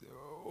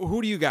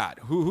 who do you got?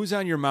 Who's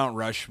on your Mount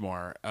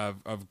Rushmore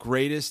of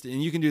greatest?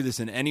 And you can do this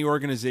in any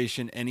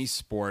organization, any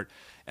sport.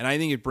 And I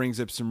think it brings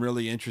up some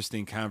really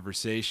interesting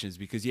conversations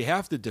because you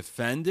have to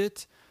defend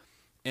it,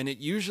 and it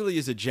usually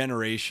is a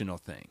generational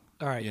thing.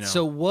 All right.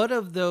 So what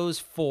of those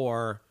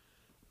 4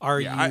 are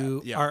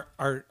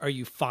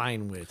you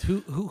fine with?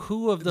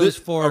 Who of those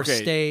four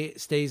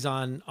stays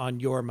on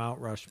your Mount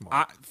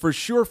Rushmore? For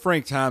sure,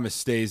 Frank Thomas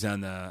stays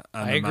on the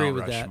Mount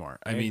Rushmore.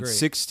 I mean,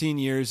 16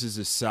 years as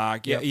a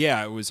Sox.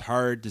 Yeah, it was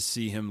hard to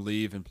see him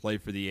leave and play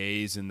for the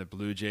A's and the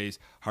Blue Jays.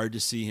 Hard to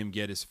see him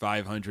get his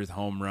 500th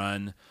home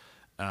run,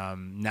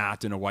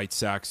 not in a White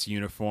Sox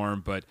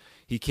uniform, but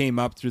he came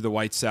up through the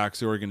White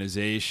Sox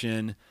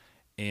organization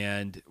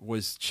and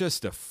was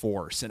just a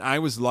force. And I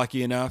was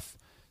lucky enough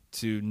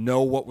to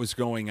know what was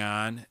going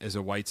on as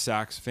a White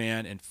Sox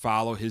fan and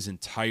follow his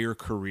entire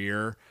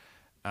career.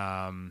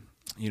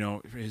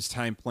 His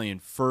time playing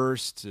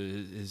first,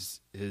 his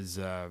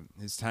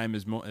time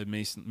as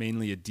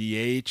mainly a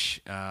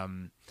DH.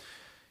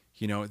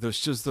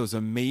 Those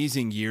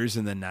amazing years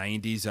in the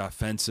 90s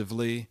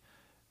offensively.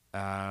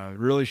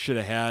 Really should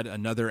have had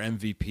another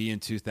MVP in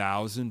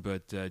 2000,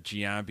 but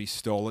Giambi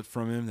stole it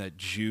from him. That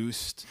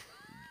juiced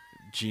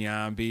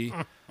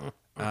Giambi.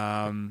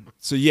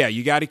 So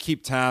you got to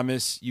keep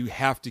Thomas. You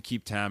have to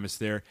keep Thomas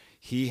there.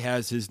 He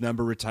has his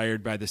number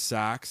retired by the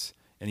Sox,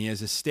 and he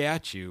has a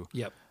statue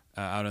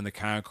out on the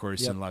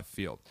concourse in left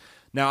field.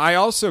 Now, I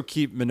also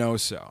keep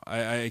Minoso.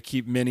 I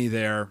keep Minnie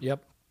there.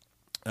 Yep.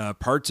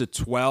 Parts of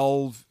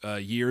 12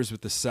 years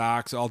with the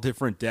Sox, all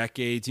different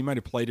decades. He might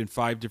have played in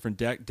 5 different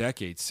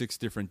decades, 6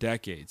 different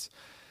decades.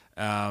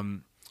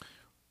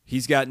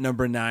 He's got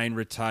number 9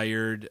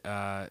 retired.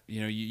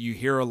 You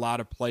hear a lot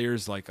of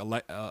players like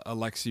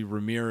Alexi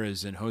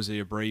Ramirez and Jose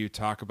Abreu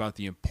talk about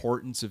the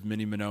importance of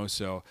Minnie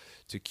Minoso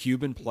to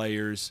Cuban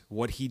players,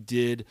 what he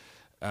did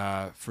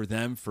for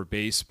them, for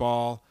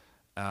baseball.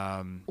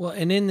 Well,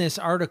 and in this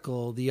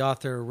article, the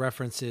author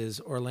references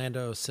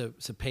Orlando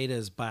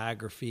Cepeda's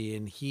biography,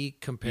 and he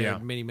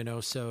compared Minnie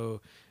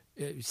Minoso,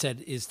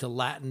 said, is to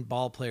Latin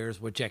ball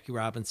players what Jackie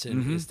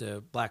Robinson is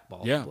to black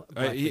ball. Yeah,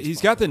 he's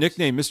got the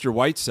nickname Mr.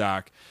 White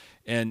Sox,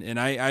 and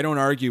I don't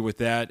argue with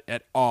that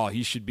at all.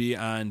 He should be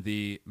on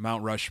the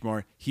Mount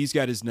Rushmore. He's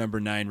got his number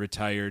 9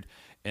 retired,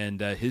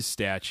 and his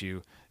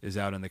statue is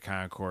out on the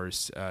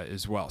concourse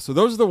as well. So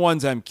those are the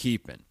ones I'm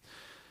keeping.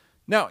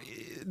 Now,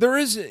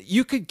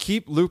 you could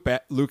keep Luke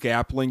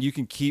Appling. You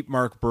can keep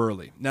Mark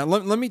Buehrle. Now,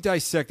 let me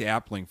dissect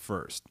Appling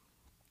first.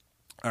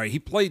 All right, he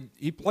played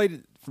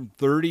from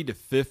 30 to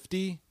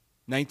 50,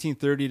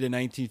 1930 to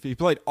 1950. He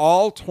played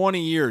all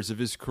 20 years of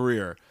his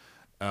career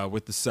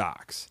with the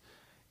Sox.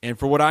 And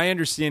for what I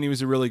understand, he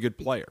was a really good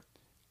player.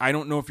 I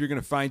don't know if you're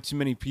going to find too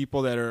many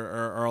people that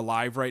are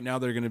alive right now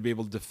that are going to be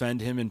able to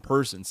defend him in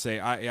person. Say,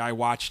 I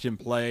watched him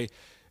play.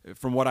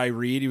 From what I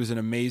read, he was an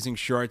amazing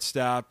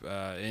shortstop,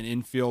 an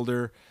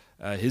infielder.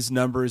 His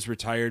number is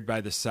retired by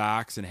the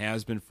Sox and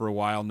has been for a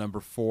while, number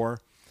 4.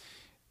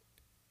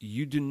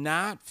 You do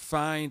not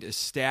find a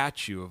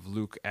statue of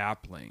Luke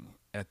Appling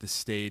at the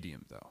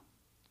stadium, though.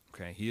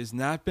 Okay, he has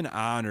not been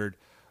honored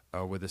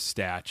with a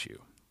statue.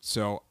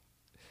 So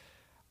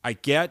I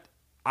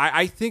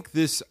think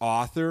this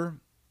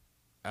author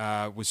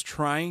was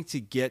trying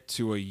to get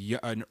to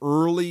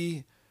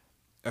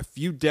a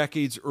few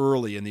decades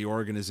early in the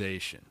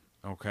organization,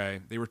 okay?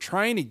 They were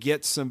trying to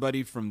get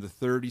somebody from the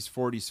 30s,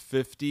 40s,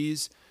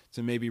 50s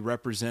to maybe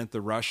represent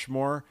the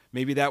Rushmore.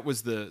 Maybe that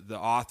was the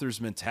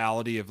author's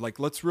mentality of, like,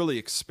 let's really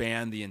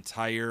expand the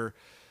entire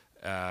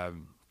the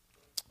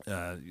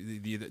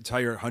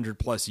entire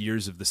 100-plus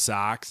years of the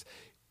Sox.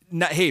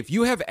 Now, hey, if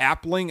you have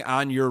Appling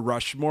on your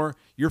Rushmore,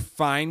 you're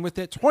fine with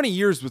it. 20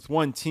 years with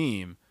one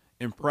team,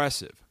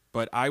 impressive.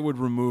 But I would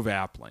remove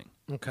Appling.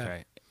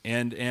 Okay.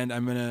 And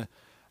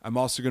I'm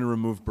also going to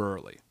remove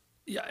Buehrle.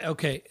 Yeah.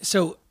 Okay.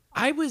 So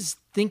I was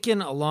thinking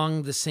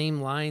along the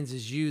same lines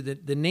as you,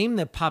 that the name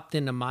that popped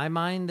into my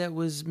mind that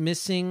was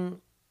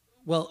missing.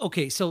 Well,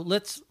 okay. So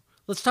let's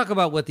talk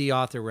about what the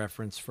author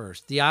referenced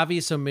first. The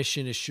obvious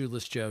omission is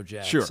Shoeless Joe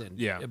Jackson. Sure.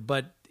 Yeah.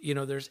 But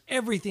there's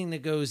everything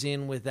that goes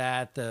in with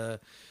that. The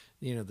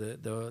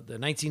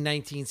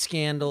 1919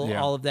 scandal,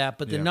 all of that.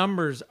 But the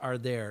numbers are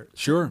there.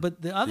 Sure.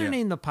 But the other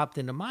name that popped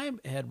into my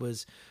head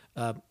was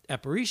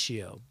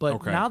Aparicio.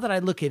 But now that I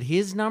look at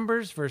his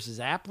numbers versus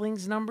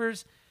Appling's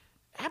numbers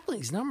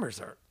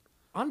are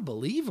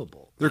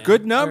unbelievable. They're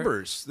good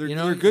numbers. They're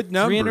good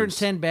numbers.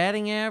 310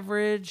 batting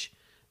average,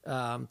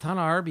 ton of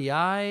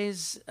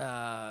RBIs,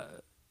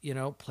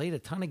 played a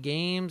ton of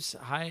games,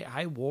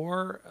 high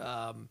WAR.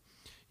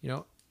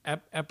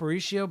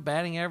 Aparicio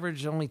batting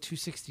average only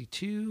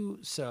 262.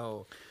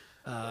 So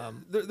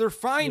they're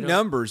fine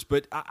numbers,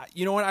 but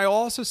you know what? I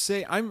also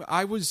say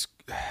I was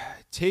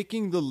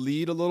taking the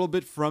lead a little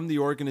bit from the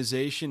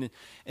organization,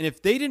 and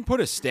if they didn't put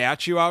a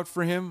statue out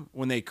for him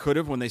when they could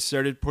have, when they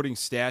started putting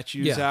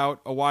statues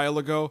out a while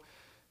ago,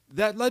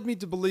 that led me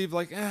to believe,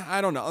 like, I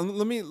don't know.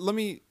 Let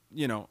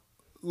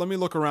me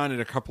look around at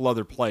a couple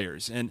other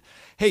players. And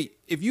hey,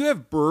 if you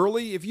have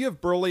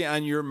Buehrle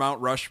on your Mount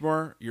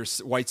Rushmore, your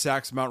White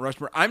Sox Mount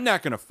Rushmore, I'm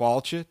not going to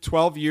fault you.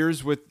 12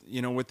 years with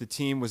the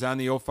team, was on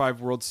the 2005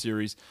 World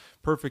Series,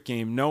 perfect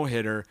game, no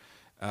hitter,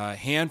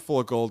 handful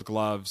of Gold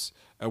Gloves,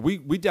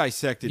 We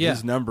dissected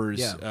his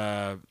numbers,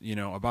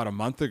 about a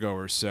month ago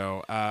or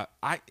so.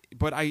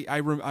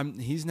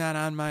 He's not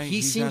on my.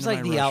 He seems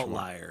like the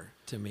outlier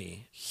to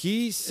me.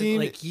 He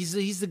seems like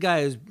he's the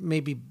guy who's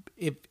maybe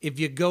if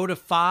you go to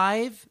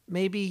 5,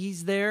 maybe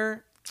he's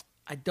there.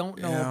 I don't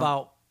know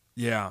about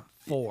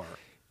 4.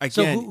 Again,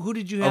 so who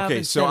did you have?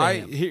 Okay, so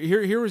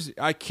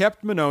I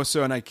kept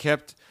Minoso and I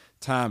kept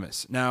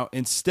Thomas. Now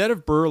instead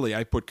of Burley,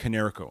 I put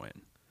Konerko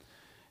in.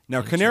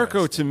 Now,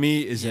 Konerko, to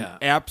me, is an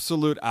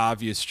absolute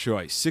obvious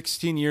choice.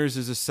 16 years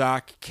as a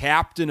Sox,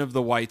 captain of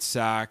the White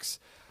Sox,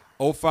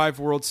 05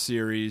 World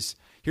Series.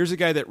 Here's a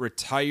guy that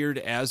retired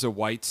as a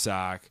White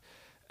Sox.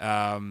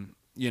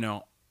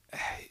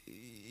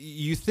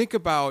 You think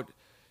about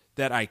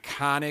that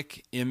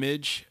iconic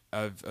image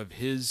of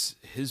his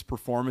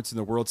performance in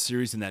the World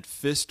Series and that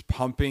fist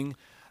pumping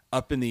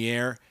up in the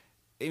air.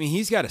 I mean,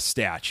 he's got a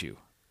statue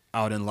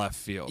out in left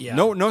field. Yeah.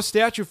 No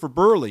statue for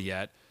Burley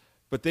yet.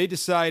 But they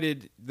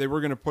decided they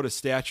were going to put a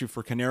statue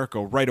for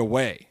Konerko right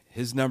away.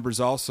 His numbers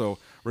also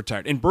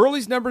retired. And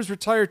Burley's numbers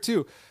retired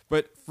too.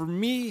 But for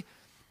me,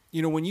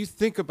 when you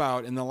think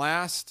about in the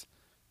last,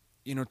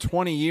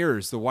 20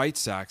 years, the White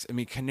Sox, I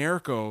mean,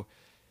 Konerko,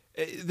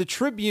 the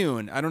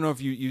Tribune, I don't know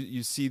if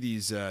you see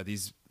these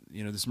this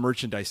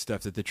merchandise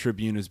stuff that the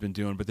Tribune has been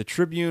doing, but the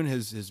Tribune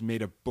has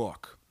made a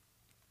book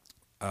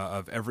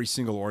of every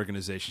single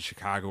organization,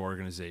 Chicago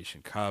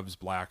organization, Cubs,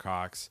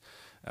 Blackhawks,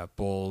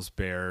 Bulls,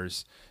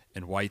 Bears,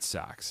 and White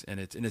Sox,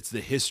 and it's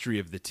the history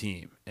of the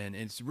team, and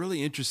it's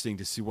really interesting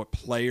to see what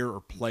player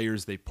or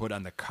players they put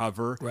on the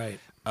cover. Right.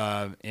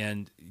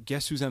 And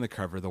guess who's on the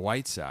cover? The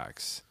White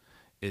Sox.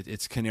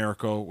 It's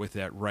Konerko with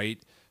that right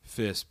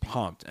fist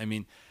pumped. I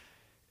mean,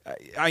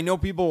 I know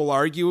people will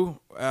argue,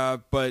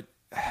 but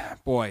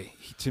boy,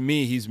 to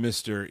me, he's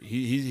Mr.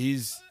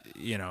 He's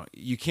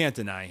you can't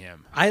deny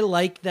him. I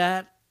like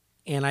that,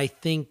 and I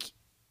think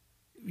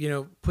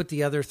put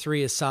the other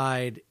 3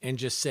 aside and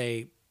just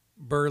say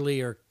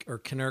Burley or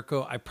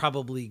Konerko. I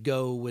probably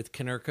go with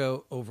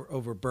Konerko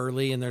over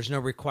Burley, and there's no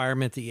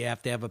requirement that you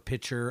have to have a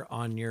pitcher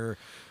on your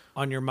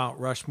Mount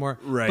Rushmore.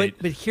 Right.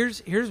 But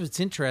here's what's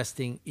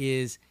interesting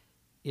is,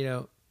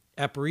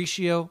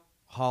 Aparicio,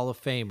 Hall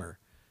of Famer,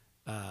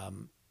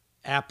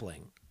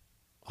 Appling,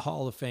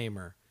 Hall of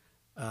Famer,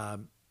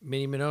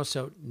 Minnie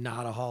Minoso,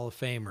 not a Hall of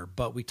Famer,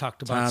 but we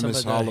talked about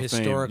Thomas, some of the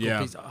historical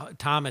pieces.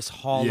 Thomas,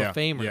 Hall of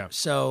Famer. Yeah.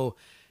 So,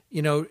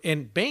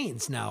 and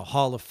Baines now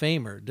Hall of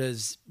Famer.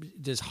 Does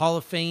Hall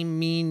of Fame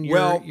mean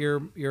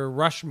your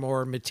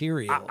Rushmore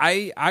material?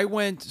 I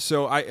went,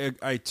 so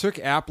I took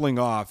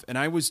Appling off, and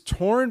I was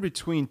torn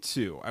between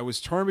 2. I was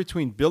torn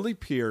between Billy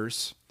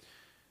Pierce,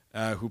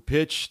 who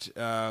pitched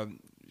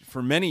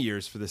for many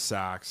years for the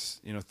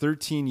Sox,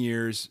 13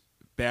 years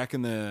back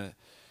in the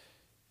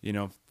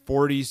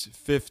 40s,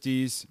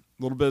 50s, a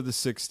little bit of the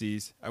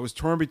 60s. I was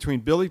torn between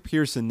Billy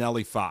Pierce and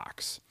Nellie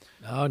Fox.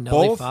 Oh,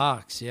 Nellie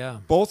Fox, yeah.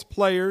 Both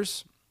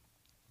players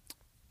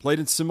played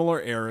in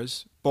similar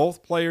eras.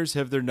 Both players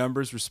have their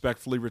numbers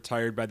respectfully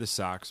retired by the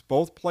Sox.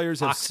 Both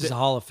players Fox is a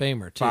Hall of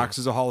Famer, too. Fox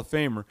is a Hall of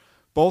Famer.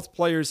 Both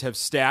players have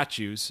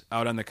statues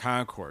out on the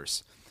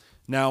concourse.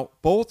 Now,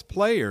 both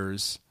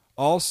players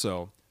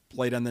also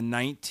played on the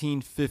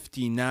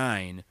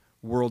 1959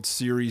 World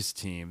Series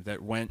team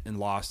that went and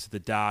lost to the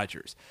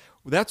Dodgers.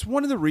 That's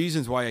one of the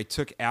reasons why I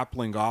took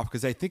Appling off,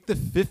 because I think the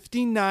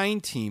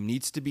 59 team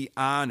needs to be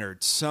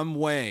honored some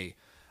way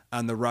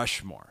on the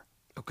Rushmore.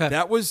 Okay.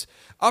 That was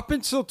up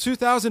until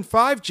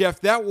 2005,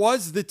 Jeff. That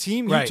was the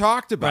team you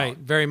talked about. Right.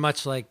 Very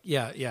much like,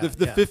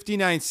 the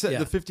 59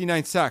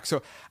 Sox.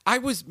 So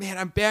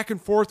I'm back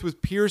and forth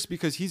with Pierce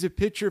because he's a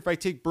pitcher. If I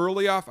take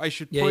Burley off, I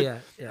should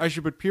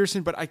put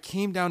Pearson. But I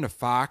came down to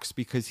Fox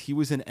because he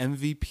was an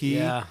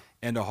MVP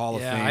and a Hall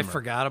of Famer. I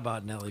forgot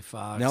about Nellie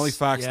Fox.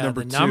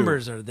 Number 2. The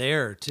numbers are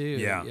there too.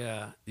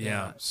 Yeah.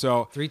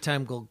 So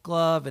 3-time Gold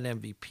Glove, an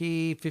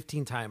MVP,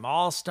 15-time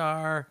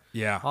All-Star.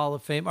 Yeah. Hall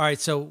of Fame. All right.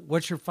 So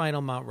what's your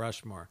final Mount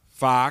Rushmore?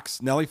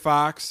 Fox, Nellie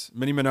Fox,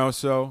 Minnie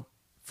Minoso,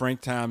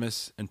 Frank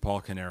Thomas, and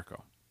Paul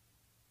Konerko.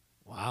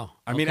 Wow.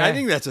 I mean, I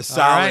think that's a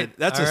solid.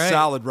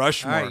 Solid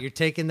Rushmore. All right, you're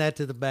taking that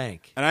to the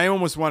bank. And I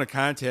almost want to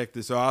contact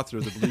this author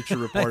of the Bleacher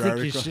Report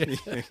article.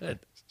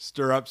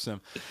 Stir up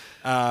some.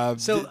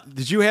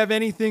 Did you have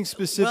anything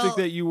specific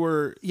that you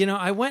were?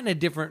 I went in a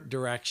different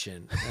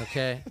direction.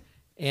 Okay,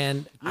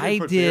 and I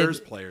put did.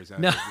 Bears players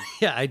on. No,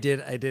 I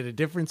did. I did a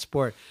different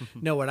sport.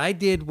 No, what I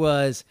did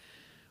was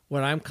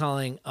what I'm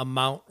calling a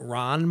Mount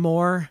Ron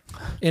Moore,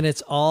 and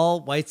it's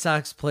all White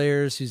Sox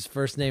players whose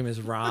first name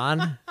is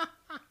Ron,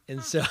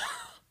 and so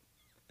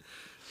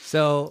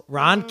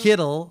Ron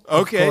Kittle,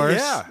 of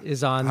course,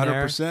 is on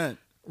 100%. There.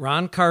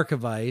 Ron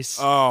Karkovice.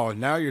 Oh,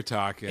 now you're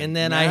talking. And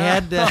then I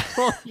had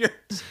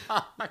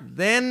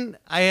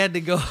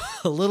to go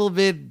a little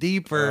bit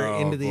deeper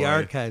into the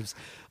archives.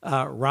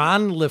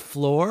 Ron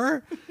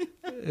LeFleur,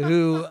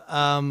 who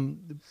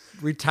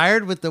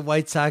retired with the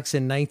White Sox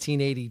in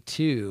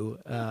 1982,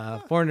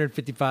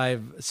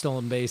 455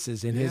 stolen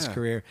bases in his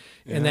career.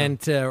 Yeah. And then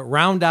to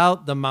round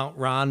out the Mount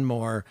Ron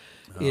Moore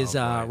is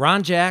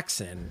Ron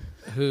Jackson,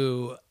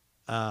 who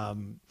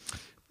Played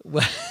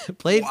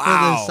for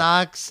the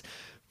Sox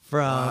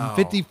from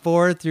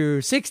 54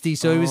 through 60,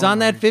 so he was on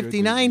that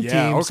 59 team.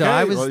 Okay. So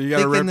I was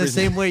thinking the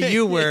same way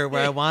you were,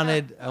 where I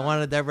wanted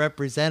that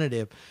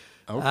representative.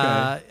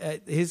 Okay.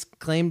 His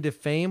claim to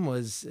fame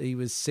was he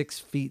was 6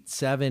 feet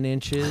 7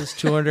 inches,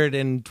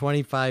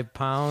 225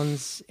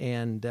 pounds,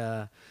 and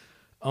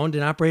owned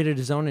and operated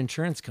his own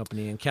insurance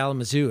company in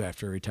Kalamazoo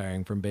after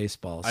retiring from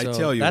baseball. So I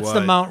tell you that's what,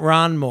 the Mount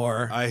Ron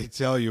Moore. I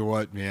tell you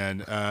what,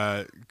 man.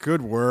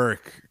 Good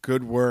work.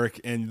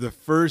 And the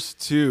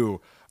first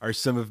two are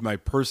some of my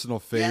personal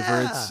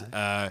favorites.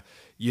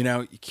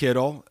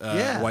 Kittle,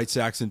 White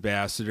Sox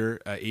ambassador,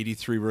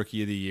 83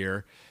 Rookie of the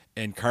Year.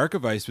 And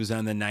Karkovice was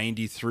on the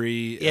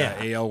 93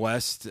 AL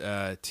West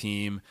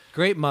team.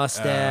 Great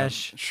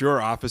mustache.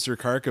 Sure, Officer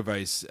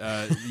Karkovice.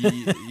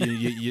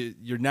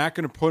 You're not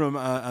going to put him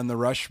on the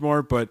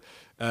Rushmore, but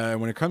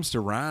when it comes to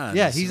Ron,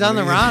 he's on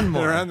the Ron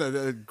Moore. They're on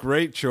the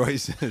great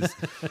choices.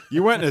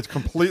 You went in a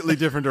completely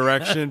different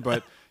direction,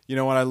 but you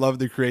know what? I love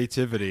the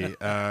creativity.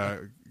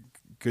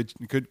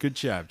 Good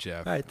job,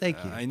 Jeff. All right,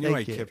 thank you. I knew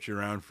I kept you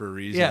around for a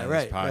reason on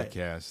this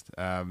podcast.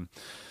 Right.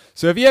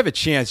 So if you have a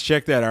chance,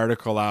 check that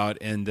article out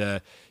and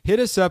hit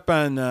us up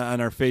on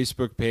our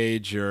Facebook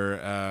page,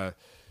 or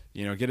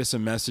get us a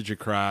message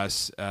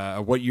across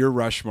what your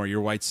Rushmore,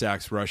 your White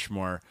Sox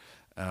Rushmore,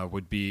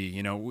 would be.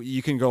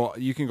 You can go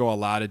a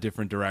lot of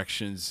different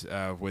directions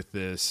with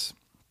this,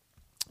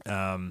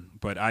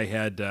 but I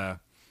had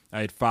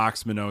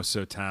Fox,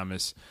 Minoso,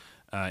 Thomas,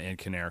 and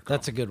Konerko.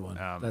 That's a good one.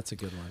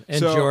 And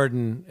so,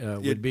 Jordan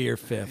would be your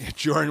fifth.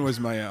 Jordan was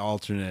my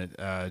alternate.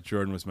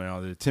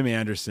 Tim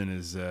Anderson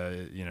is,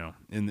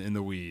 in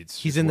the weeds.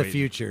 He's in the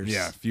futures.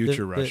 Yeah,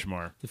 future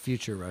Rushmore. The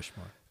future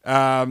Rushmore.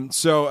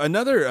 So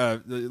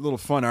another little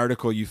fun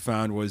article you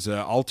found was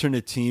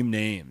alternate team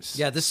names.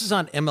 Yeah, this is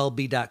on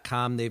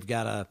MLB.com. They've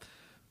got a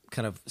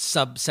kind of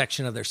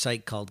subsection of their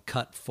site called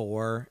Cut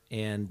 4.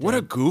 And what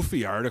a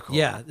goofy article.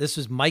 Yeah, this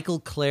was Michael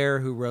Clare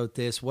who wrote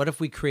this. What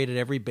if we created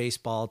every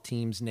baseball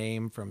team's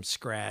name from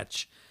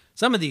scratch?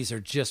 Some of these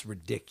are just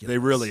ridiculous. They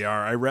really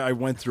are. I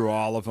went through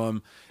all of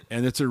them,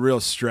 and it's a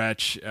real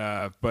stretch.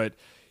 But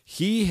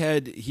he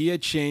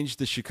had changed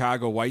the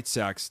Chicago White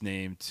Sox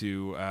name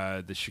to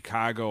the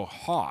Chicago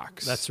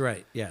Hawks. That's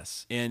right.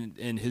 Yes. And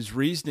his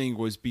reasoning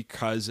was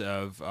because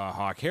of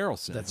Hawk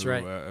Harrelson. That's who,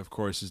 right. Of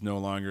course, is no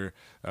longer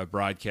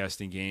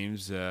broadcasting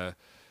games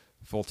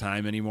full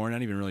time anymore.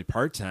 Not even really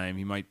part time.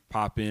 He might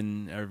pop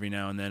in every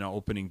now and then on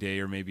opening day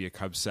or maybe a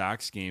Cubs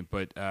Sox game.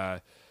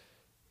 But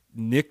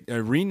Nick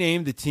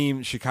renamed the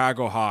team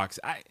Chicago Hawks.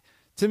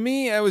 To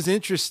me, that was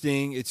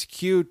interesting. It's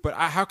cute, but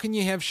how can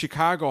you have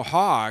Chicago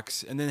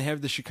Hawks and then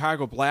have the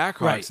Chicago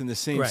Blackhawks in the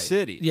same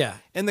city? Yeah,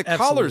 and the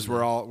colors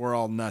were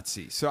all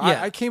nutsy. So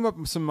I came up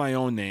with some of my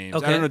own names.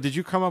 Okay. I don't know. Did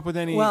you come up with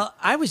any? Well,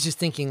 I was just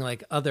thinking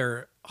like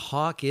other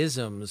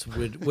Hawk-isms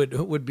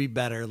would be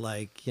better,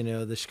 like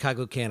the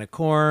Chicago Can of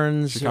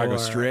Corns, Chicago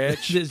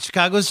Stretch. The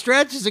Chicago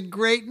Stretch is a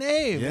great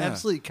name. Yeah.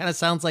 Absolutely, kind of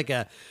sounds like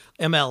a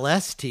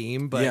MLS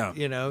team, but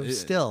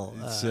still,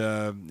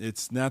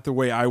 it's not the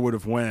way I would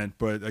have went.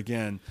 But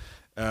again,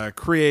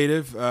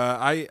 creative.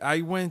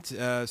 I went.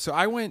 So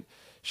I went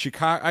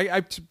Chicago.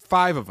 I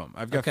 5 of them.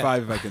 I've got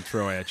 5 if I can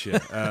throw at you.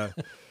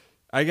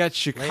 I got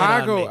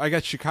Chicago. I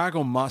got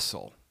Chicago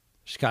Muscle.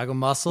 Chicago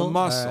Muscle. The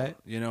muscle. Right.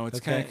 It's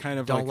kind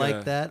of don't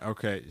like that.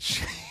 Okay.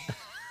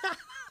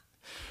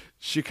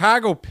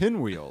 Chicago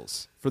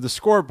Pinwheels for the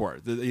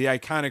scoreboard. The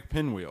iconic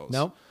pinwheels.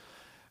 Nope.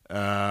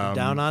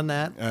 Down on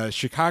that.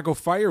 Chicago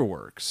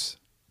Fireworks,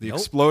 the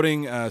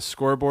exploding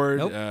scoreboard.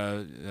 Nope.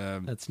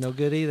 That's no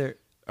good either.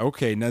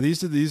 Okay, now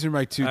these are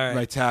my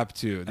my top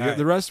 2.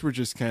 The rest were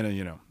just kind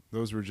of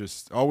those were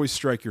just always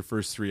strike your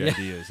first 3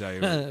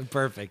 ideas.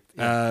 Perfect.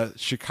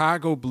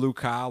 Chicago Blue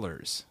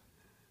Collars.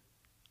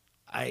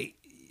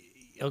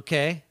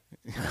 Okay.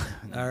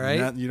 All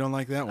right. You don't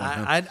like that one?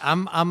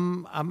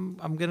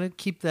 I'm gonna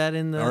keep that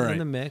in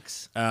the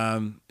mix.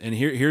 And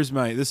here's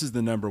my. This is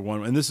the number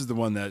 1, and this is the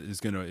one that is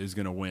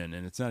gonna win,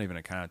 and it's not even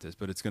a contest,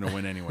 but it's gonna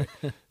win anyway.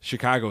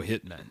 Chicago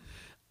Hitmen.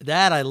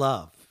 That I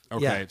love.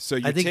 Okay, yeah. so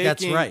I think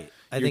that's right.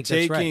 You're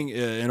taking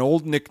an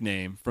old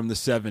nickname from the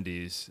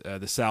 70s,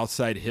 the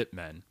Southside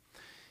Hitmen.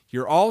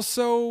 You're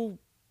also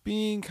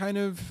being kind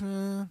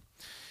of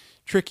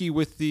tricky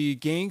with the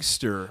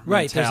gangster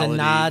right. mentality. There's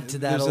a nod to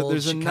that old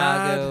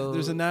Chicago.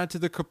 There's a nod to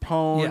the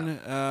Capone.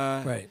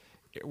 Yeah. Right.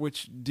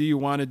 Which do you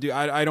want to do?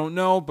 I don't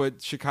know,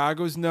 but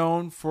Chicago's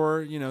known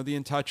for the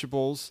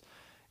Untouchables,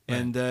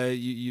 and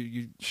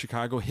you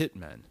Chicago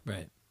Hitmen.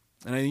 Right.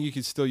 And I think you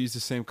could still use the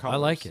same colors. I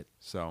like it.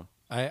 So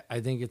I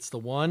think it's the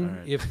one.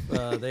 Right.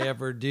 If they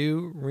ever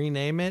do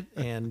rename it,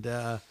 and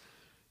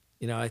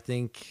I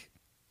think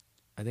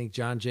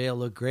John Jay will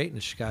look great in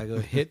the Chicago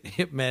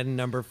Hitmen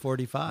number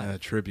 45.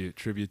 Tribute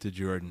to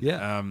Jordan.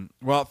 Yeah.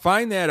 Well,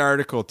 find that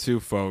article too,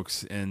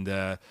 folks, and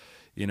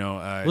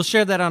we'll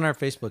share that on our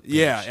Facebook page.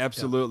 Yeah,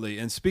 absolutely.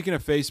 Yeah. And speaking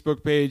of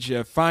Facebook page,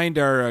 find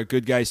our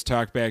Good Guys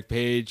Talk Back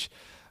page,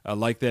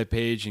 like that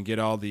page, and get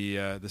all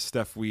the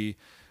stuff we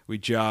We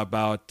job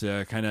out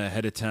kind of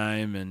ahead of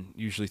time and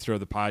usually throw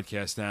the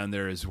podcast on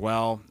there as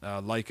well.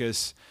 Like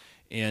us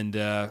and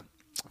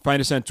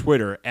find us on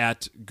Twitter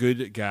at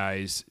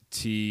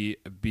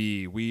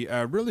GoodGuysTB. We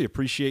really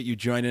appreciate you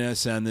joining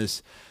us on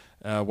this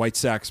White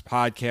Sox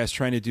podcast,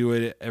 trying to do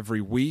it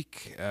every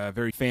week.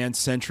 Very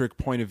fan-centric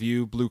point of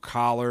view, blue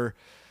collar.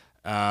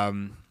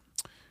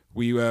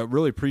 We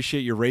really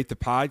appreciate you rate the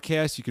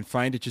podcast. You can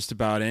find it just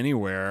about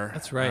anywhere.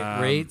 That's right.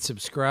 Rate,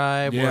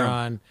 subscribe. Yeah. We're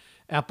on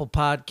Apple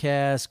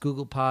Podcasts,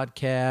 Google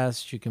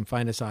Podcasts. You can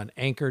find us on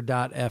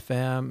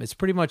Anchor.fm. It's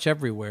pretty much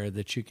everywhere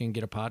that you can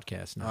get a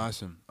podcast now.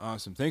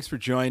 Awesome. Thanks for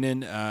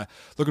joining.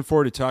 Looking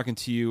forward to talking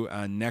to you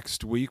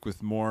next week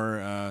with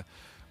more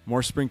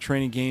spring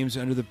training games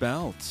under the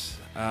belt.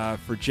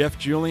 For Jeff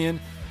Julian,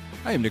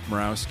 I am Nick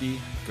Morawski.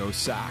 Go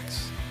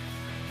Sox.